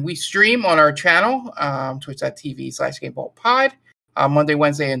 And we stream on our channel, twitch.tv/GameBallPod, Monday,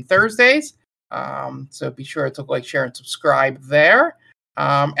 Wednesday, and Thursdays. So be sure to like, share, and subscribe there.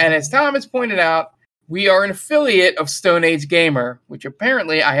 And as Tom has pointed out, we are an affiliate of Stone Age Gamer, which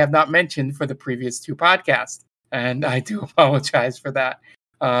apparently I have not mentioned for the previous two podcasts. And I do apologize for that.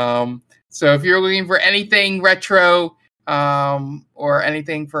 So if you're looking for anything retro or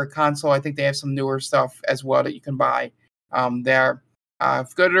anything for a console, I think they have some newer stuff as well that you can buy there.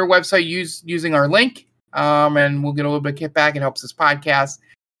 Go to their website using our link, and we'll get a little bit of kickback. It helps this podcast.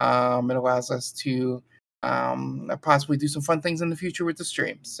 It allows us to possibly do some fun things in the future with the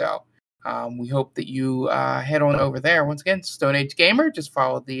stream. So we hope that you head on over there. Once again, Stone Age Gamer. Just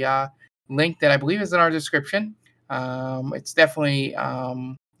follow the link that I believe is in our description. It's definitely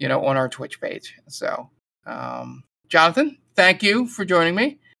on our Twitch page. So Jonathan, thank you for joining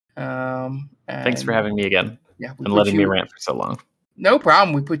me. Thanks for having me again. Yeah, and letting me rant for so long. No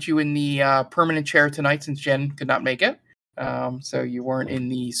problem. We put you in the permanent chair tonight since Jen could not make it. So you weren't in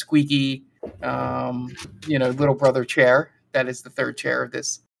the squeaky, little brother chair. That is the third chair of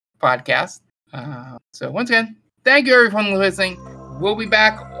this podcast. So once again, thank you everyone for listening. We'll be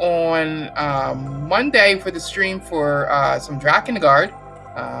back on Monday for the stream for some Drakengard.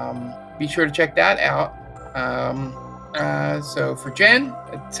 Be sure to check that out. So for Jen,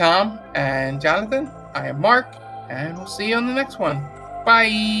 Tom, and Jonathan, I am Mark, and we'll see you on the next one.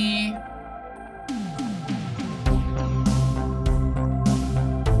 Bye!